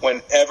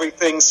 When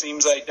everything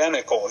seems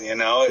identical,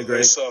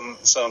 there's some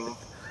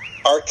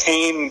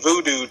arcane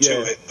voodoo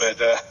to it,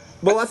 but.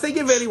 Well, I think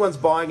if anyone's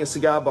buying a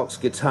cigar box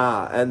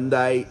guitar and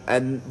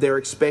they're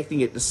expecting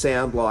it to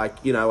sound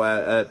like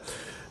a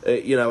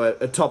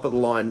top of the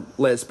line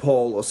Les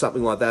Paul or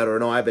something like that, or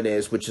an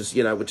Ibanez, which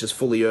is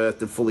fully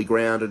earthed and fully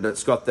grounded, and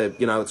it's got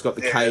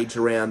the cage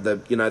around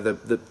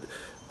the.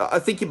 I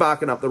think you're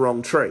barking up the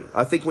wrong tree.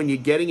 I think when you're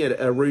getting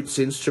a roots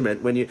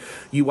instrument, when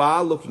you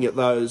are looking at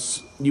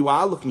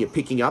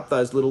picking up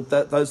those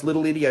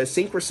little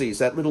idiosyncrasies,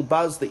 that little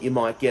buzz that you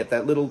might get,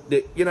 that little,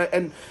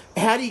 and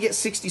how do you get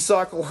 60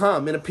 cycle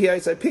hum in a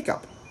piezo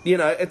pickup?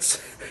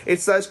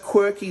 It's those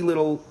quirky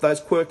little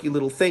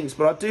things.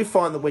 But I do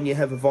find that when you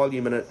have a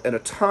volume and a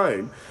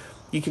tone,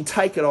 you can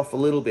take it off a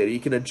little bit, or you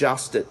can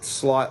adjust it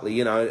slightly.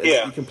 You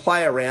can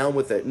play around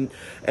with it,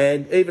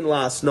 and even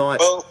last night.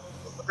 Well,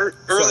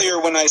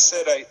 earlier when I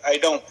said I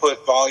don't put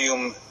a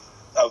volume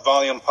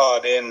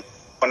pod in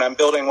when I'm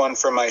building one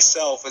for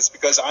myself, it's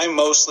because I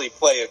mostly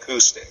play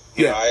acoustic.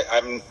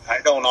 I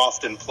don't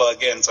often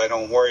plug in, so I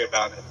don't worry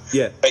about it.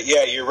 Yeah. But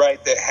yeah, you're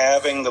right that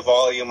having the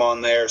volume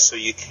on there so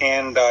you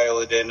can dial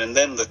it in, and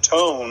then the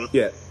tone,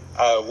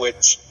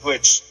 which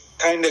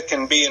kind of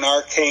can be an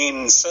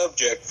arcane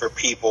subject for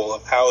people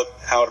of how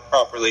to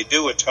properly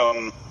do a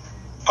tone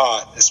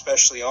pot,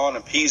 especially on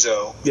a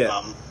piezo.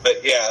 Yeah.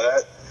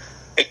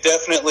 It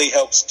definitely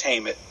helps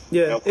tame it,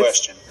 no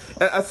question.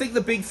 I think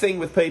the big thing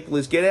with people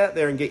is get out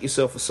there and get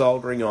yourself a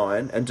soldering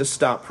iron and just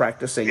start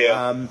practicing.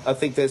 Yeah. I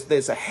think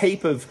there's a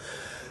heap of.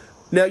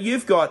 Now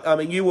you've got. I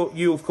mean,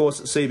 you of course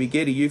at CB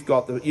Gitty, you've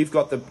got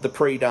the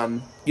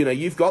pre-done.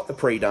 You've got the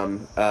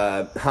pre-done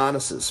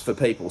harnesses for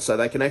people, so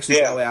they can actually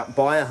go out,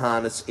 buy a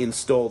harness,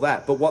 install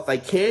that. But what they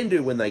can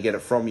do when they get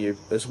it from you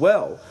as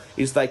well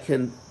is they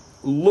can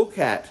look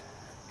at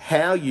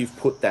how you've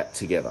put that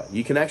together.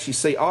 You can actually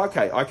see, I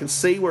can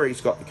see where he's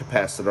got the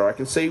capacitor, I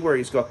can see where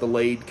he's got the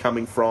lead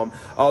coming from,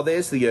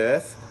 there's the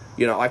earth,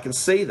 I can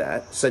see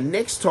that. So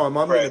next time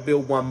I'm going to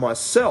build one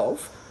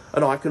myself,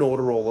 and I can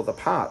order all of the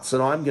parts,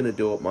 and I'm going to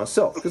do it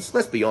myself. Because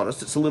let's be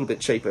honest, it's a little bit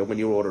cheaper when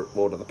you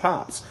order the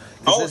parts.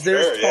 Because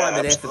there's time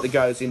and effort that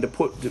goes into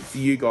for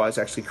you guys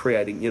actually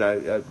creating,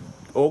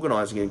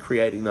 organising and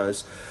creating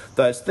those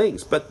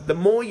things. But the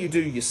more you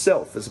do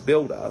yourself as a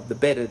builder, the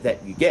better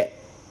that you get.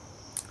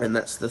 And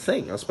that's the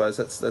thing, I suppose.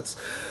 That's.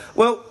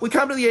 Well, we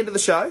come to the end of the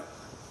show.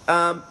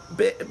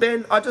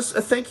 Ben, I just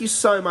thank you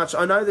so much.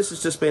 I know this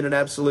has just been an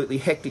absolutely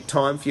hectic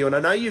time for you, and I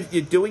know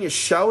you're doing a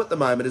show at the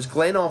moment. Is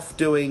Glenn's off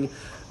doing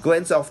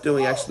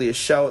actually a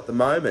show at the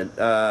moment,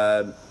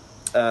 a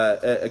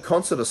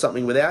concert or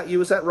something without you?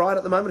 Is that right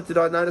at the moment? Did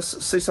I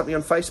see something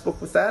on Facebook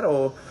with that,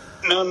 or?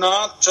 No,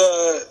 not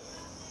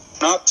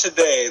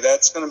today.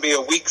 That's going to be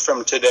a week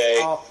from today.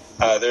 Oh.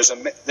 There's a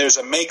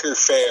maker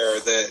fair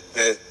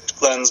that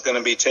Glenn's going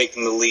to be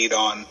taking the lead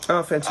on.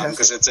 Oh, fantastic!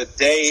 Because it's a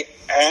day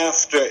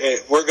after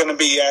it. We're going to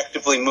be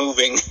actively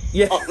moving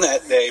on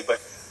that day,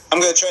 but I'm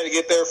going to try to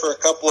get there for a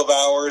couple of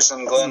hours,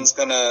 and Glenn's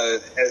going to.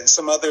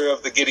 Some other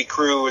of the Gitty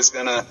crew is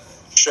going to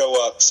show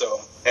up. So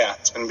yeah,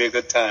 it's going to be a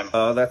good time.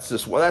 Oh,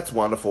 that's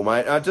wonderful,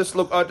 mate. I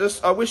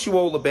wish you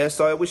all the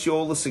best. I wish you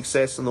all the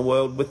success in the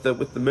world with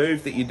the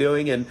move that you're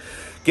doing and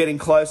getting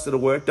closer to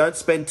work. Don't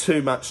spend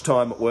too much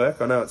time at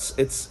work. I know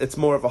it's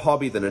more of a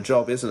hobby than a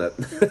job, isn't it?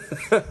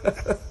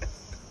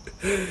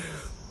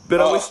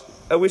 But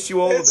I wish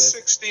you all the best.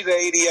 60 to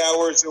 80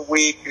 hours a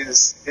week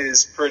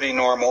is pretty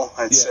normal,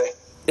 I'd say.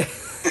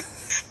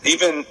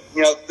 Even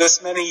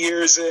this many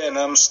years in,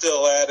 I'm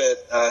still at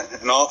it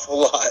an awful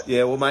lot.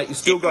 Yeah, well, mate, you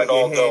still got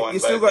your hair. Going, you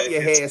still got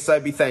your hair, so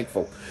be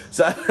thankful.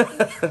 So.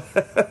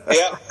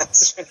 Yeah.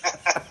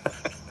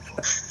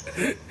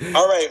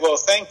 All right. Well,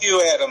 thank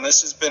you, Adam.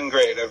 This has been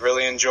great. I've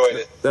really enjoyed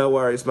it. No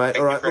worries, mate.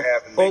 All right. Thank you for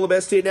having me. All the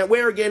best here. Now,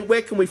 where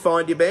can we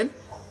find you, Ben?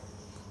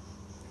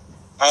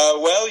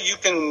 Well, you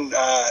can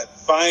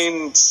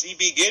find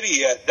CB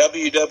Gitty at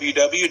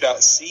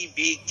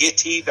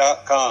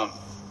www.cbgitty.com.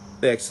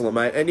 Excellent,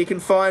 mate. And you can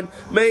find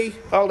me,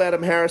 old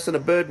Adam Harrison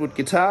at Birdwood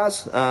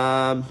Guitars,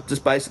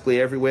 just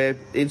basically everywhere.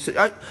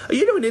 Are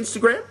you doing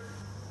Instagram?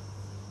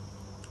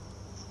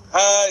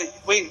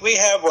 We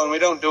have one. We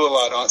don't do a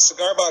lot on it.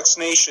 Cigar Box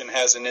Nation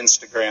has an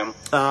Instagram.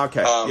 Oh,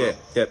 okay.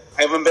 Yep.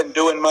 I haven't been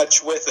doing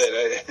much with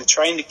it.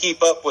 Trying to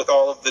keep up with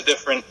all of the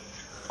different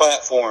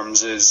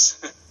platforms is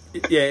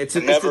Yeah, it's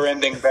a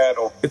never-ending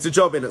battle. It's a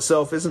job in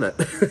itself, isn't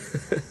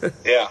it?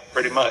 Yeah,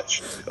 pretty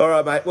much. All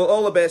right, mate. Well,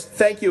 all the best.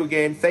 Thank you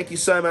again. Thank you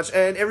so much.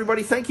 And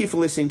everybody, thank you for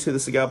listening to the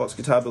Cigar Box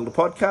Guitar Builder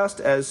podcast.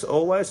 As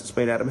always, it's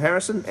been Adam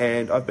Harrison,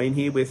 and I've been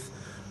here with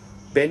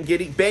Ben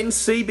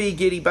CB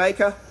Gitty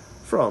Baker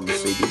from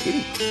CB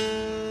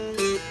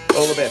Gitty.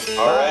 All the best.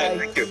 All Bye.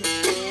 right, thank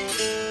you.